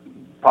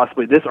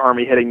possibly this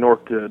army heading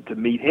north to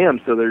meet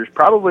him. So there's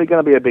probably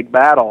going to be a big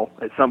battle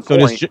at some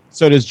point.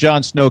 So does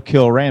Jon Snow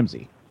kill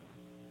Ramsay?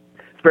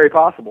 It's very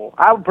possible.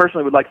 I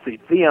personally would like to see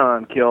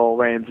Theon kill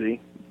Ramsay,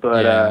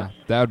 but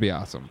that would be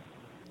awesome.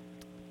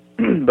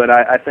 But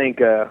I think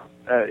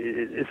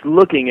it's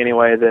looking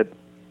anyway that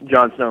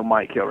Jon Snow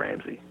might kill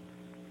Ramsay.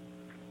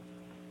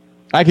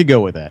 I could go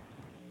with that.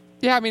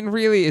 Yeah, I mean,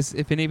 really,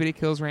 if anybody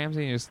kills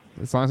Ramsay, as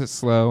long as it's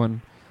slow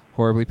and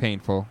horribly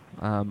painful,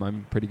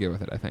 I'm pretty good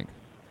with it, I think.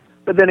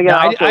 But then again,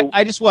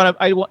 I just want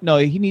to. No,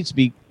 he needs to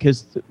be,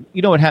 because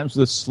you know what happens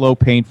with slow,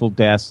 painful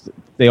deaths?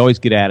 They always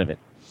get out of it.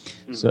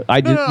 So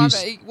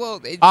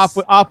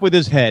off with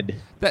his head.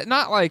 That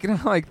not like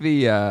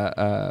the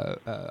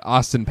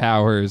Austin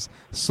Powers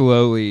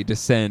slowly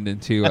descend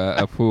into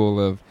a pool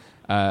of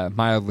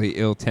mildly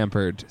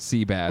ill-tempered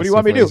sea bass. What do you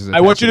want me to do?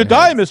 I want you to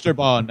die, Mr.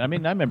 Bond. I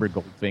mean, I remember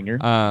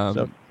Goldfinger.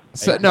 I'm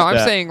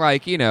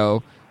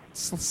saying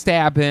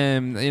stab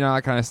him,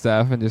 that kind of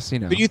stuff, and just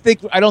But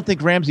I don't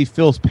think Ramsay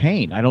feels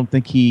pain. I don't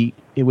think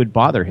it would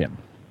bother him.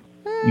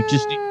 You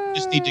just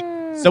need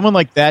to someone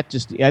like that.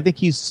 I think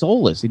he's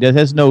soulless. He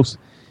doesn't.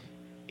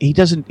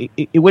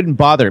 It wouldn't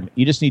bother him.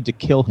 You just need to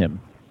kill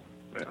him.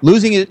 Yeah.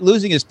 Losing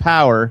his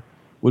power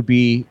would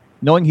be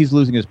knowing he's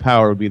losing his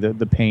power would be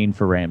the pain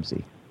for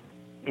Ramsay.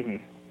 Mm-hmm.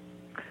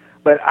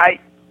 But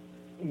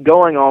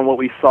going on what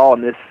we saw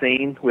in this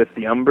scene with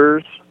the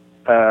Umbers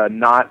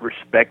not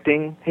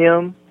respecting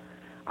him,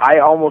 I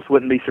almost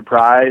wouldn't be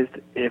surprised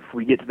if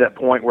we get to that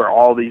point where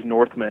all these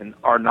Northmen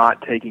are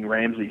not taking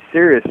Ramsay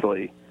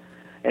seriously,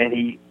 and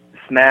he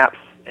snaps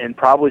and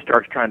probably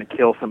starts trying to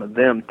kill some of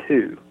them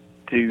too,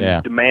 to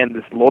demand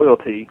this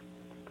loyalty.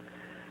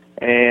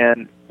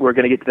 And we're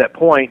going to get to that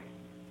point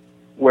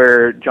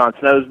where Jon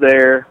Snow's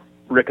there,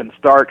 Rickon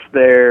Stark's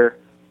there,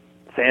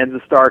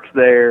 Sansa Stark's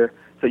there.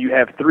 So you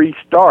have 3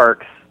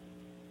 Starks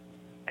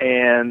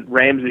and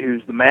Ramsay,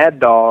 who's the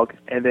mad dog,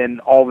 and then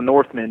all the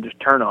Northmen just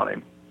turn on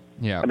him.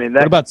 Yeah. I mean,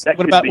 what about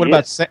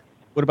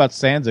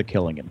Sansa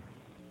killing him?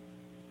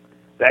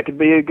 That could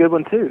be a good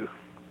one too.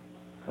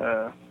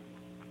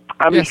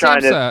 I'm just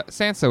trying to.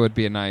 Sansa would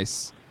be a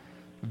nice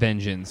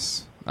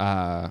vengeance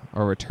or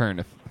return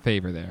a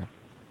favor there.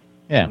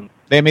 Yeah,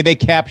 they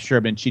capture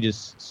him and she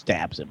just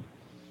stabs him.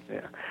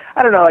 Yeah,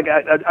 I don't know. Like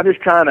I'm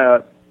just trying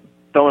to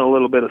throw in a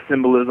little bit of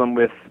symbolism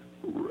with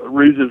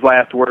Ruse's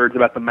last words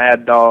about the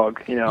mad dog.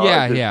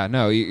 Yeah.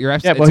 No, you're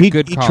absolutely. Well, it's a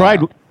good call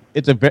tried. Out.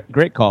 It's a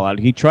great call out.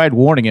 He tried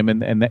warning him,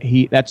 and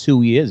that's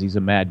who he is. He's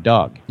a mad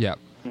dog. Yeah,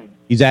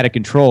 he's out of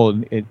control,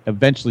 and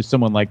eventually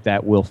someone like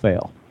that will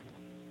fail.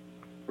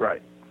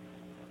 Right.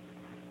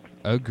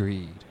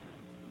 Agreed.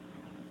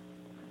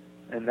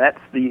 And that's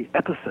the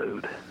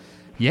episode.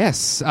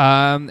 Yes,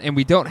 and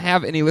we don't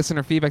have any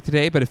listener feedback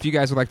today, but if you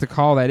guys would like to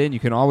call that in, you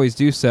can always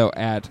do so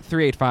at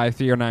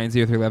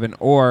 385-309-0311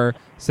 or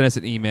send us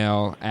an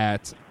email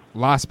at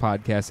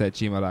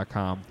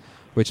lostpodcast@gmail.com,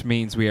 which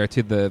means we are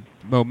to the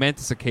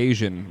momentous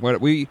occasion.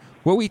 What we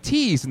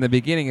teased in the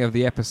beginning of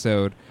the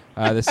episode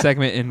the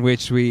segment in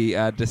which we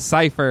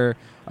decipher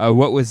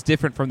what was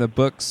different from the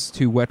books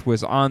to what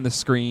was on the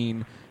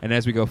screen. And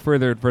as we go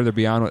further and further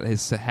beyond what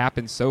has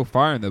happened so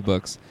far in the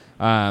books,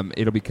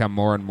 it'll become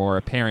more and more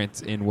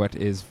apparent in what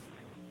is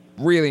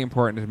really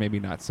important and maybe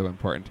not so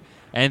important.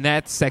 And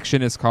that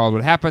section is called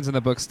What Happens in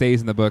the Book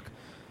Stays in the Book,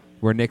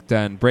 where Nick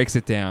Dunn breaks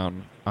it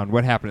down on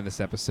what happened in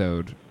this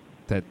episode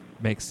that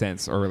makes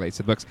sense or relates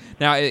to the books.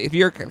 Now, if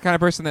you're the kind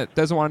of person that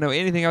doesn't want to know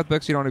anything about the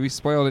books, you don't want to be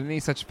spoiled in any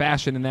such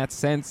fashion in that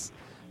sense,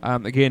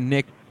 again,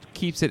 Nick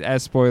keeps it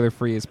as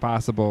spoiler-free as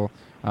possible.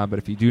 But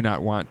if you do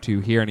not want to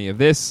hear any of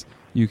this,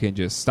 you can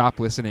just stop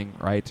listening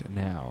right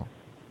now.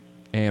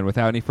 And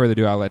without any further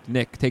ado, I'll let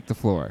Nick take the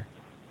floor.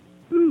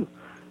 Ooh.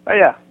 Oh,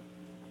 yeah.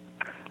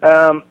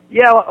 Well,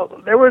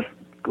 there was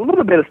a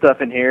little bit of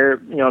stuff in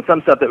here. You know,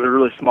 some stuff that was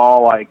really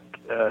small, like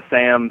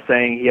Sam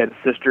saying he had a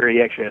sister.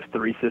 He actually has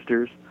 3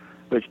 sisters,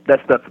 which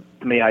that stuff,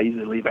 to me, I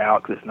usually leave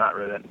out because it's not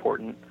really that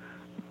important.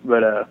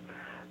 But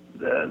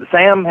the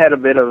Sam had a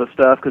bit of a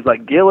stuff because,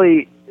 like,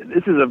 Gilly,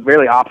 this is a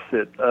very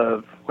opposite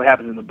of what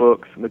happens in the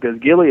books, because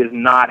Gilly is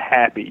not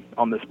happy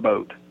on this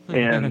boat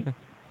in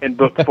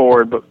book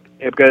 4,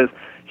 because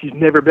she's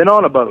never been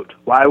on a boat.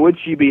 Why would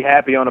she be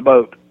happy on a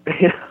boat?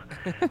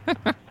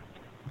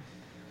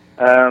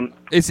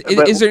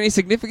 Is there any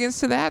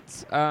significance to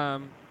that,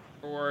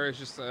 or is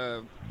just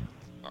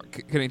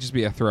can it just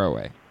be a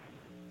throwaway?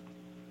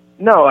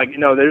 No,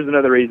 there's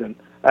another reason.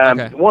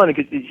 Okay. One,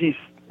 because she's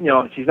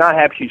not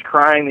happy. She's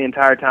crying the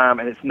entire time,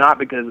 and it's not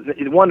because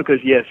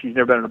yes, she's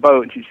never been on a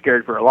boat and she's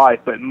scared for her life,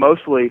 but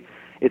mostly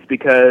it's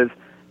because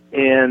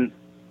in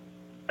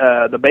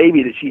the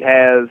baby that she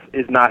has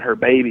is not her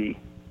baby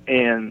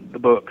in the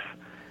books.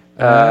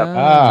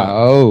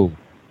 Mance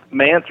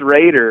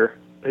Rayder,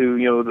 who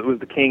was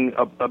the king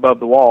above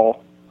the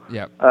wall.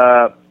 Yep.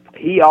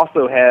 He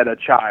also had a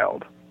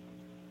child,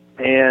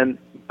 and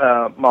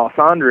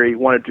Melisandre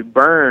wanted to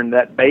burn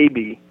that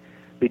baby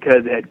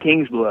because it had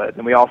king's blood,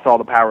 and we all saw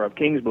the power of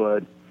king's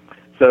blood.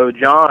 So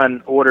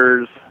Jon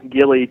orders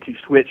Gilly to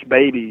switch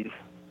babies,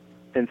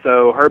 and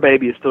so her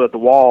baby is still at the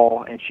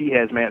wall, and she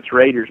has Mance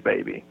Rayder's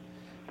baby.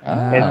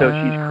 And so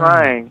she's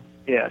crying.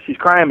 Yeah, she's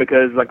crying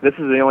because, like, this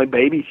is the only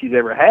baby she's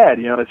ever had.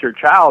 It's her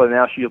child, and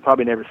now she'll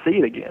probably never see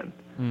it again.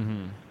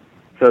 Mm-hmm.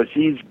 So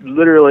she's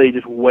literally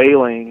just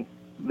wailing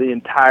the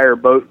entire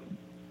boat,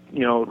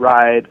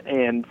 ride,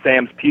 and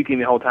Sam's puking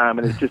the whole time,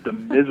 and it's just a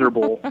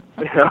miserable,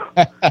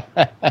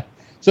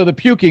 So the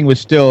puking was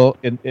still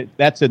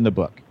that's in the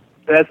book.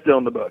 That's still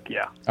in the book,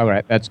 yeah. All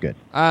right, that's good.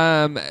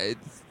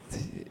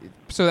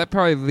 So that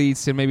probably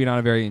leads to maybe not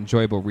a very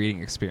enjoyable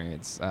reading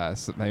experience.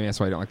 So maybe that's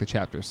why I don't like the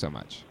chapters so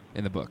much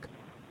in the book.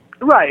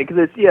 Right,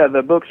 because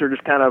the books are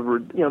just kind of,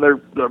 they're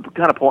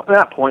kind of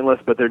not pointless,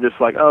 but they're just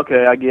like,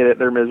 okay, I get it,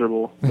 they're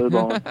miserable. Move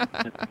on.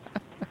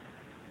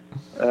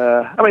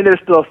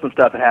 There's still some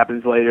stuff that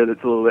happens later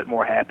that's a little bit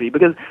more happy,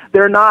 because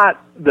they're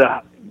not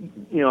the,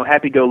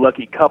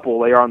 happy-go-lucky couple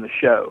they are on the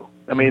show.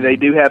 They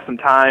do have some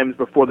times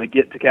before they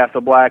get to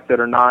Castle Black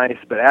that are nice,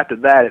 but after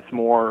that it's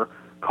more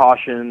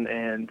caution,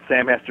 and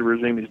Sam has to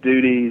resume his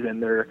duties,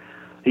 and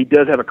he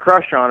does have a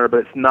crush on her, but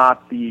it's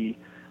not you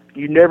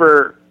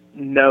never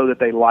know that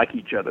they like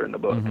each other in the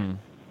book. Mm-hmm.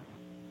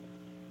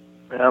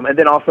 And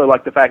then also,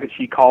 like, the fact that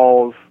she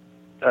calls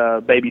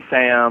baby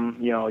Sam,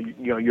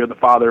 you're the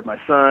father of my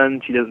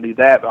son. She doesn't do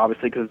that,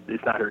 obviously, because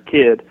it's not her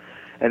kid.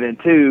 And then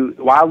 2,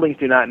 wildlings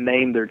do not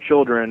name their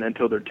children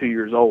until they're 2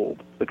 years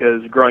old,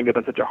 because growing up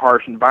in such a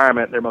harsh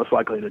environment, they're most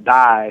likely to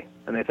die,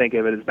 and they think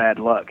of it as bad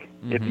luck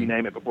if you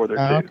name it before they're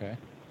 2. Okay.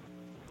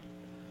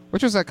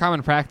 Which was a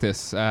common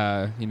practice,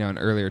 in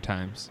earlier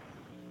times.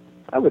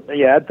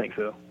 I'd think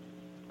so.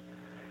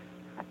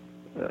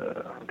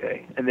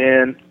 Okay, and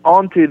then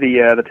on to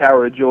the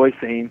Tower of Joy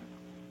scene.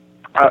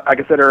 Like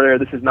I said earlier,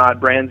 this is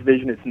not Bran's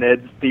vision; it's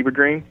Ned's fever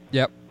dream.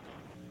 Yep.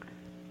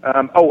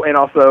 And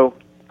also,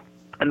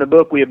 in the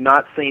book, we have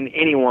not seen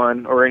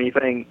anyone or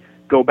anything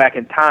go back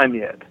in time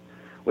yet.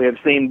 We have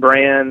seen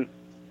Bran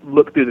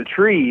look through the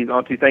trees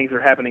onto things that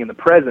are happening in the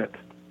present,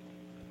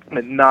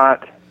 but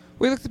not.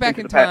 We looked back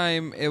in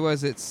time.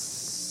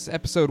 It's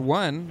episode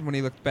 1 when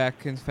he looked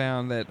back and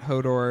found that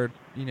Hodor,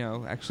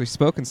 actually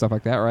spoke and stuff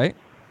like that, right?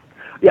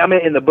 Yeah,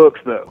 in the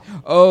books, though.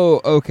 Oh,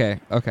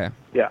 okay.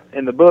 Yeah,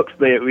 in the books,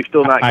 we've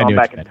still not gone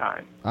back in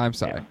time. I'm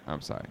sorry. Yeah.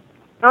 I'm sorry.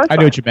 No, I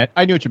knew what you meant.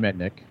 I knew what you meant,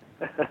 Nick.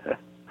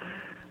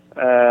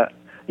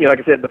 Like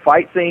I said, the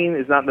fight scene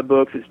is not in the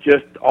books. It's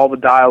just all the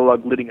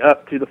dialogue leading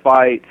up to the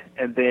fight,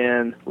 and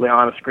then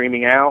Lyanna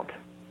screaming out.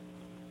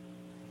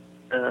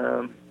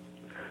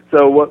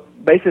 So what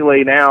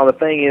basically now the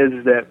thing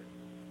is that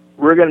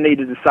we're going to need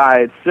to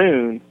decide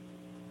soon.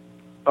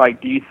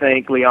 Like, do you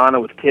think Lyanna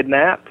was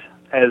kidnapped,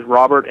 as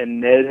Robert and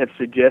Ned have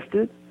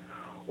suggested,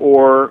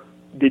 or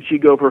did she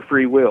go for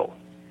free will?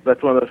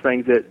 That's one of those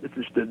things that it's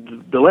just a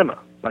dilemma.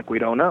 Like, we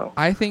don't know.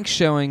 I think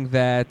showing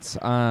that,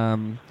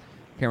 can't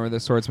remember the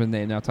swordsman's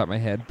name now off the top of my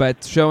head,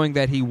 but showing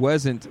that he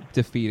wasn't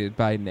defeated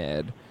by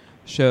Ned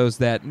shows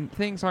that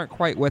things aren't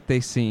quite what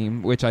they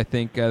seem, which I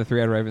think the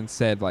Three-Eyed Raven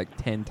said like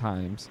 10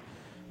 times.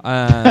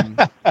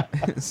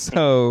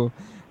 So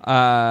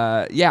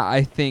yeah,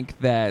 I think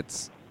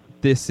that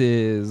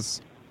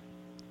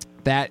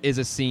that is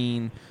a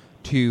scene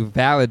to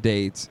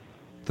validate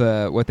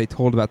what they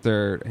told about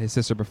his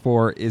sister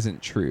before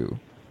isn't true.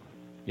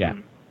 Yeah.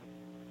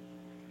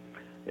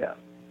 Yeah.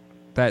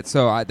 That's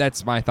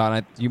my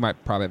thought. You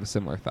might probably have a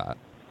similar thought.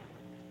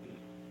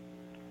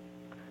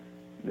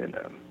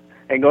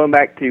 And going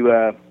back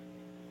to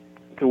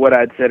what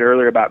I'd said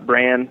earlier about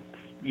Bran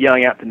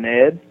yelling out to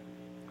Ned,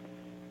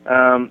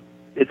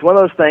 it's one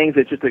of those things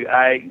that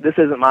this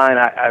isn't mine.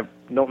 I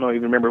don't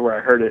even remember where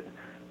I heard it,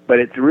 but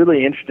it's a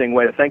really interesting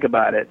way to think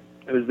about it.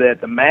 It was that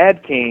the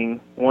Mad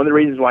King, one of the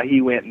reasons why he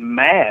went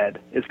mad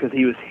is because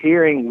he was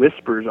hearing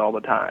whispers all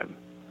the time.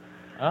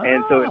 Oh.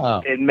 And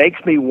so it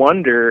makes me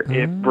wonder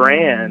if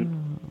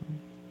Bran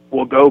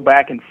will go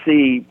back and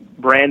see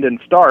Brandon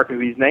Stark, who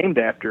he's named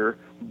after,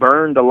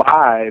 burned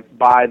alive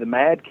by the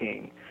Mad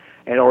King,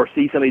 or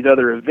see some of these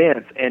other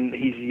events, and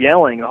he's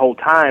yelling the whole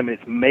time, and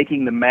it's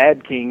making the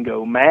Mad King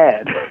go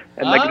mad.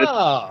 And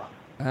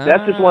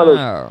that's just one of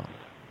those.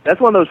 That's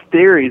one of those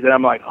theories that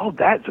I'm like, oh,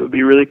 that would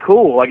be really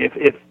cool. Like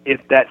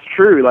if that's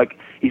true, like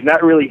he's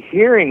not really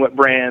hearing what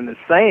Bran is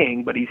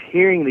saying, but he's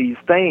hearing these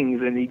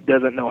things, and he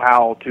doesn't know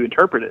how to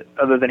interpret it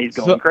other than he's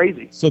going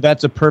crazy. So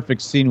that's a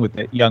perfect scene with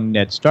that young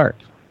Ned Stark.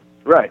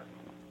 Right.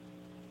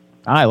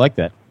 I like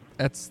that.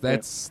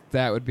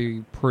 That would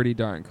be pretty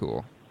darn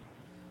cool.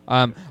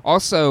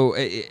 Also,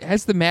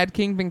 has the Mad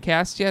King been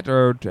cast yet,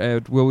 or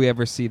will we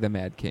ever see the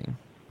Mad King?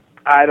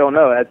 I don't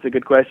know. That's a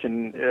good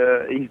question.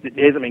 He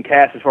hasn't been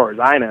cast as far as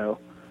I know,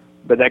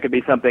 but that could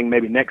be something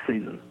maybe next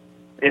season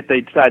if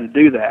they decide to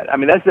do that. I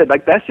mean, that's it.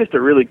 Like that's just a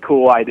really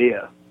cool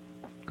idea.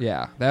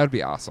 Yeah, that would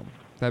be awesome.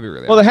 That'd be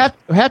really. Well, awesome.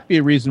 there had to be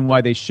a reason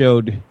why they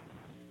showed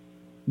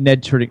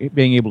Ned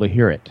being able to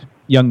hear it,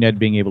 young Ned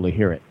being able to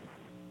hear it.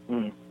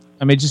 Mm.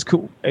 I mean, it's just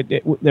cool.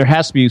 There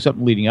has to be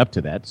something leading up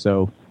to that.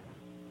 So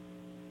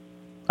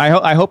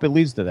I hope it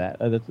leads to that.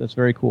 That's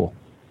very cool.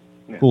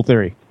 Yeah. Cool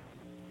theory.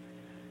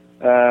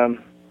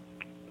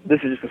 This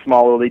is just a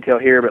small little detail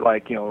here, but only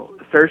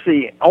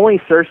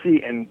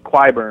Cersei and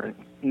Qyburn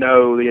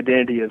know the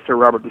identity of Sir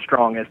Robert the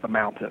Strong as the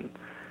Mountain.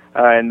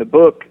 In the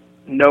book,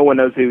 no one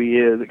knows who he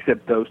is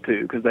except those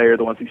two, because they are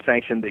the ones who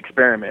sanctioned the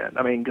experiment.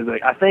 I mean, because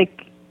I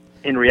think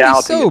in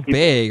reality, he's so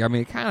big. I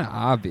mean, kind of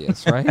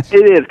obvious, right?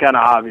 It is kind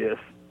of obvious.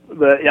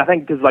 But I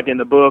think because, in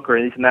the book, or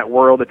at least in that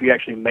world, if you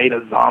actually made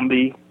a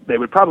zombie, they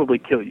would probably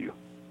kill you.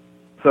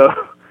 So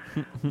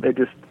they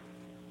just.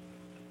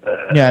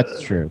 Yeah,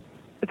 that's true.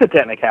 It's a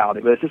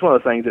technicality, but it's just one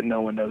of those things that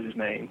no one knows his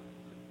name.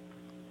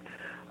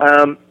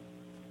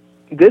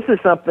 This is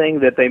something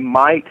that they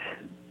might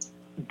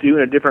do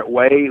in a different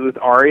way with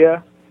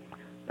Arya,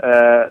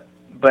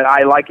 but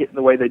I like it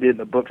the way they did in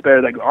the books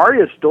better. Like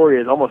Arya's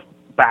story is almost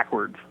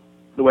backwards,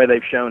 the way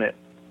they've shown it.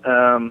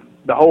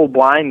 The whole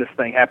blindness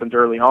thing happens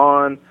early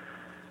on,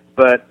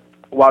 but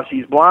while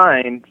she's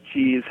blind,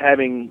 she's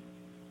having,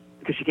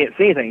 because she can't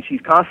see anything, she's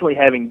constantly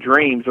having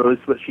dreams, or at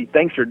least what she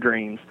thinks are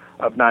dreams,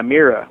 of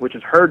Nymeria, which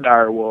is her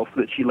direwolf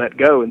that she let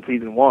go in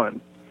season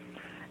 1.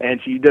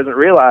 And she doesn't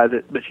realize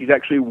it, but she's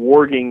actually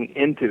warging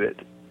into it,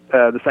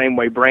 the same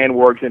way Bran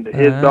wargs into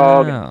his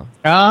dog.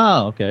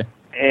 Oh, okay.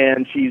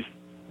 And she's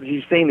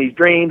seeing these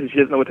dreams, and she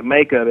doesn't know what to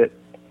make of it,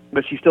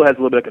 but she still has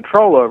a little bit of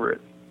control over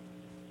it.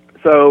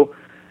 So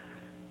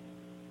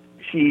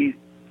she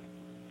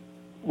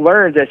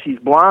learns that she's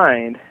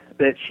blind,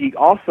 that she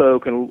also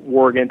can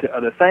warg into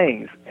other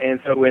things. And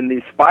so in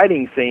these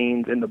fighting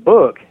scenes in the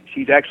book,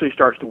 she actually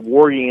starts to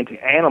warging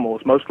into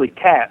animals, mostly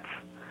cats,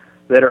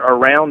 that are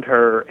around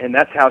her, and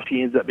that's how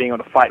she ends up being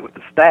able to fight with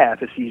the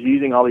staff, is she's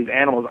using all these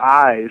animals'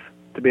 eyes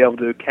to be able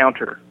to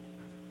counter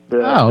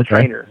the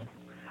trainer.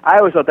 I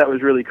always thought that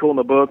was really cool in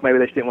the book. Maybe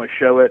they just didn't want to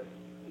show it.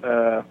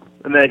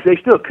 And they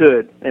still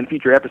could in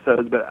future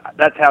episodes, but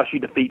that's how she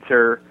defeats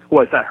her.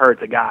 Well, it's not her,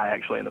 it's a guy,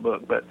 actually, in the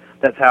book, but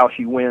that's how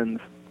she wins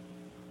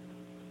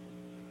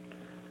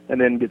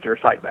and then gets her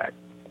sight back.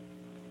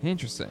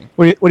 Interesting.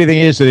 What do you think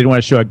it is? So they didn't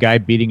want to show a guy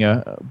beating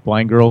a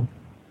blind girl?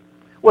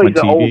 Well, he's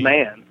an old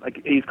man.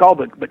 Like he's called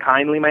the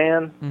kindly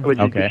man, which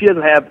is, she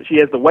doesn't have. She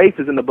has the waif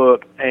is in the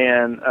book,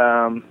 and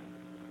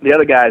the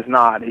other guy is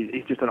not.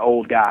 He's just an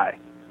old guy.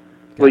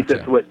 Gotcha. At least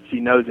that's what she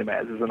knows him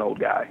as, is an old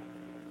guy.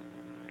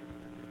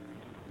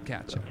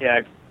 Gotcha.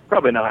 Yeah,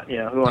 probably not.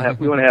 Yeah, we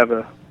want to have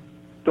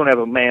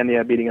a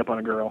man beating up on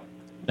a girl.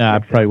 Nah,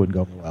 it probably wouldn't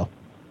go well.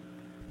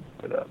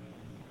 But,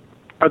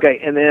 okay,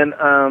 and then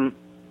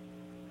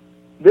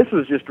this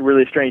was just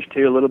really strange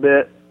too, a little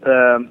bit.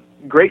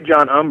 Great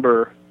John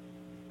Umber,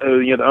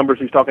 the Umbers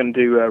who's talking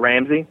to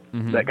Ramsay,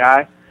 that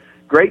guy.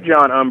 Great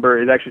John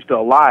Umber is actually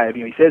still alive.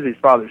 He says his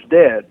father's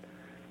dead,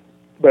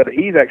 but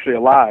he's actually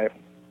alive.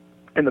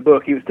 In the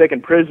book, he was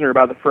taken prisoner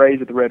by the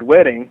Freys at the Red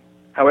Wedding.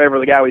 However,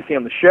 the guy we see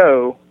on the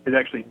show is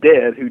actually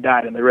dead, who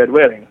died in the Red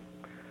Wedding.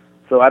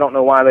 So I don't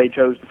know why they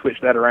chose to switch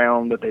that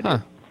around, but they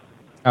did.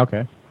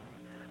 Okay.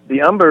 The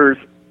Umbers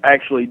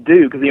actually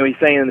do, because he's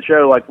saying in the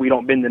show, we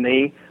don't bend the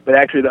knee, but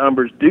actually the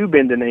Umbers do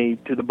bend the knee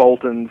to the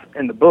Boltons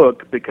in the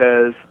book,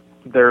 because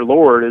their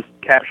lord is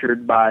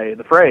captured by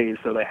the Freys,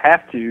 so they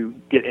have to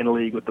get in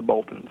league with the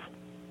Boltons.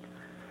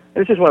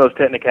 It's just one of those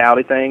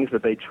technicality things,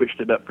 but they switched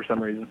it up for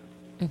some reason.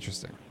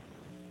 Interesting.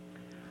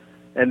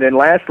 And then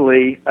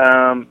lastly,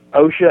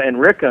 Osha and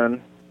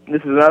Rickon.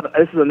 This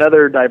is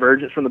another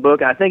divergence from the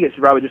book. I think it's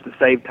probably just to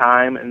save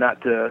time and not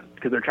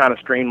because they're trying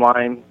to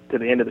streamline to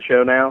the end of the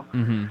show now.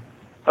 Mm-hmm.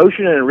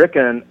 Ocean and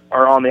Rickon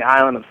are on the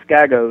island of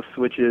Skagos,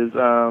 which is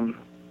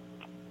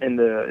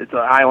it's an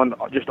island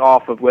just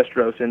off of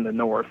Westeros in the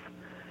north.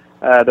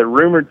 They're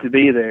rumored to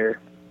be there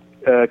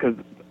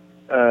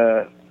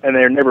and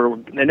they never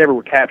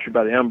were captured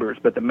by the Umbers.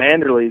 But the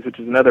Manderleys, which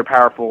is another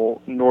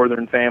powerful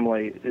northern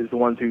family, is the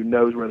ones who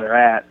knows where they're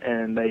at,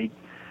 and they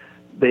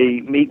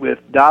meet with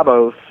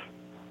Davos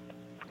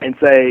and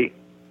say,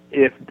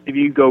 if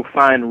you go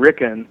find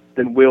Rickon,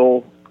 then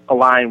we'll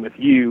align with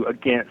you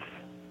against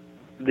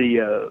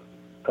the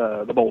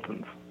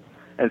Boltons.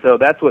 And so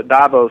that's what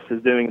Davos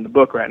is doing in the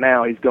book right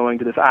now. He's going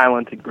to this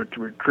island to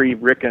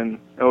retrieve Rickon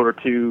in order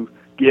to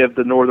give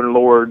the Northern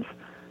Lords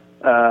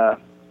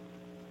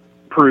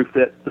proof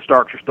that the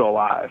Starks are still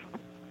alive.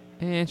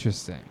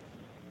 Interesting.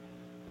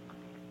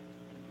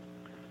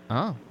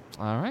 Oh,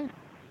 all right.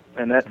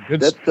 And that's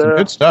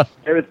good stuff.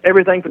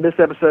 Everything for this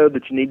episode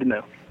that you need to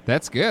know.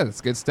 That's good.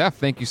 That's good stuff.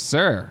 Thank you,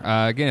 sir.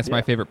 Again, it's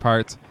my favorite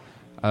part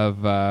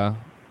of the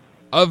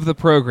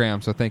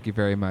program, so thank you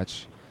very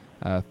much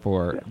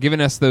for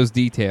giving us those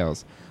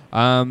details.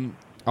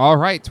 All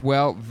right.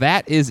 Well,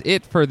 that is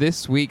it for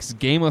this week's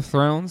Game of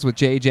Thrones with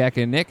Jay, Jack,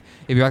 and Nick.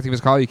 If you'd like to give us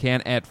a call, you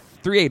can at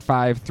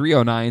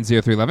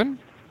 385-309-0311.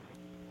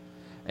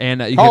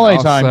 And you can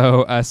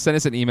also send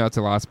us an email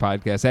to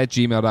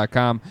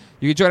lostpodcast@gmail.com.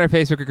 You can join our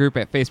Facebook group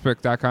at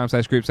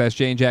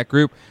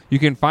facebook.com/group/JaneJackGroup. You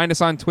can find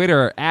us on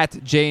Twitter at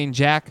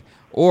JaneJack.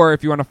 Or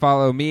if you want to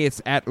follow me,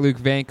 it's at Luke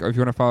Vank. Or if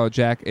you want to follow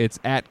Jack, it's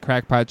at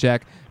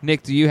CrackpotJack.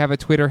 Nick, do you have a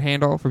Twitter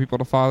handle for people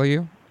to follow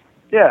you?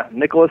 Yeah,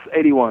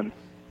 Nicholas81.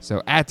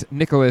 So at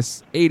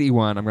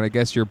Nicholas81. I'm going to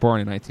guess you're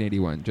born in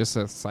 1981. Just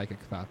a psychic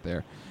thought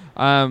there.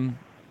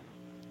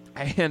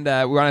 And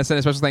we want to send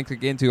a special thanks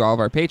again to all of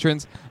our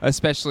patrons,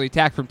 especially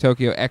Tack from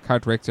Tokyo,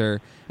 Eckhart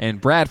Richter,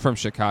 and Brad from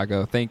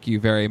Chicago. Thank you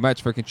very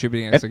much for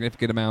contributing a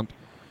significant amount.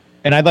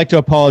 And I'd like to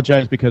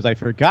apologize because I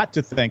forgot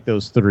to thank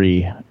those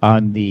three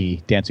on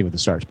the Dancing with the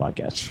Stars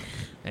podcast.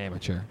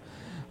 Amateur.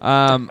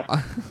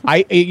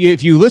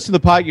 If you listen to the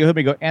pod, you'll hear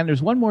me go, and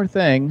there's one more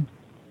thing.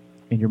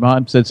 And your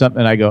mom said something,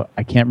 and I go,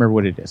 I can't remember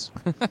what it is.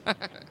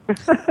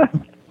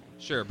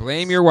 Sure,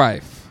 blame your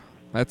wife.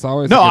 That's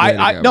always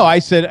I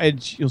said,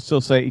 and she'll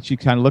still say, she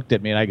kind of looked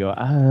at me, and I go,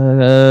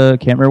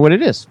 can't remember what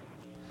it is.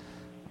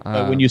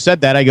 When you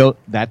said that, I go,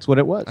 that's what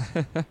it was.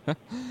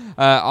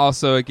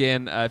 Also,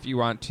 again, if you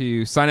want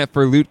to sign up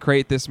for Loot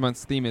Crate, this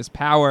month's theme is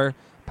Power.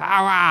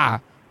 Power!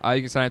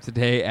 You can sign up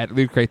today at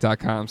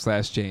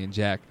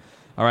lootcrate.com/JaneJack.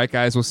 All right,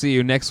 guys, we'll see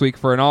you next week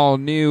for an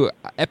all-new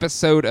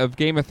episode of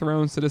Game of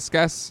Thrones to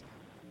discuss.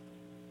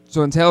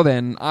 So until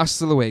then,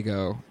 hasta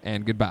luego,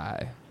 and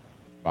goodbye.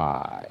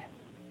 Bye.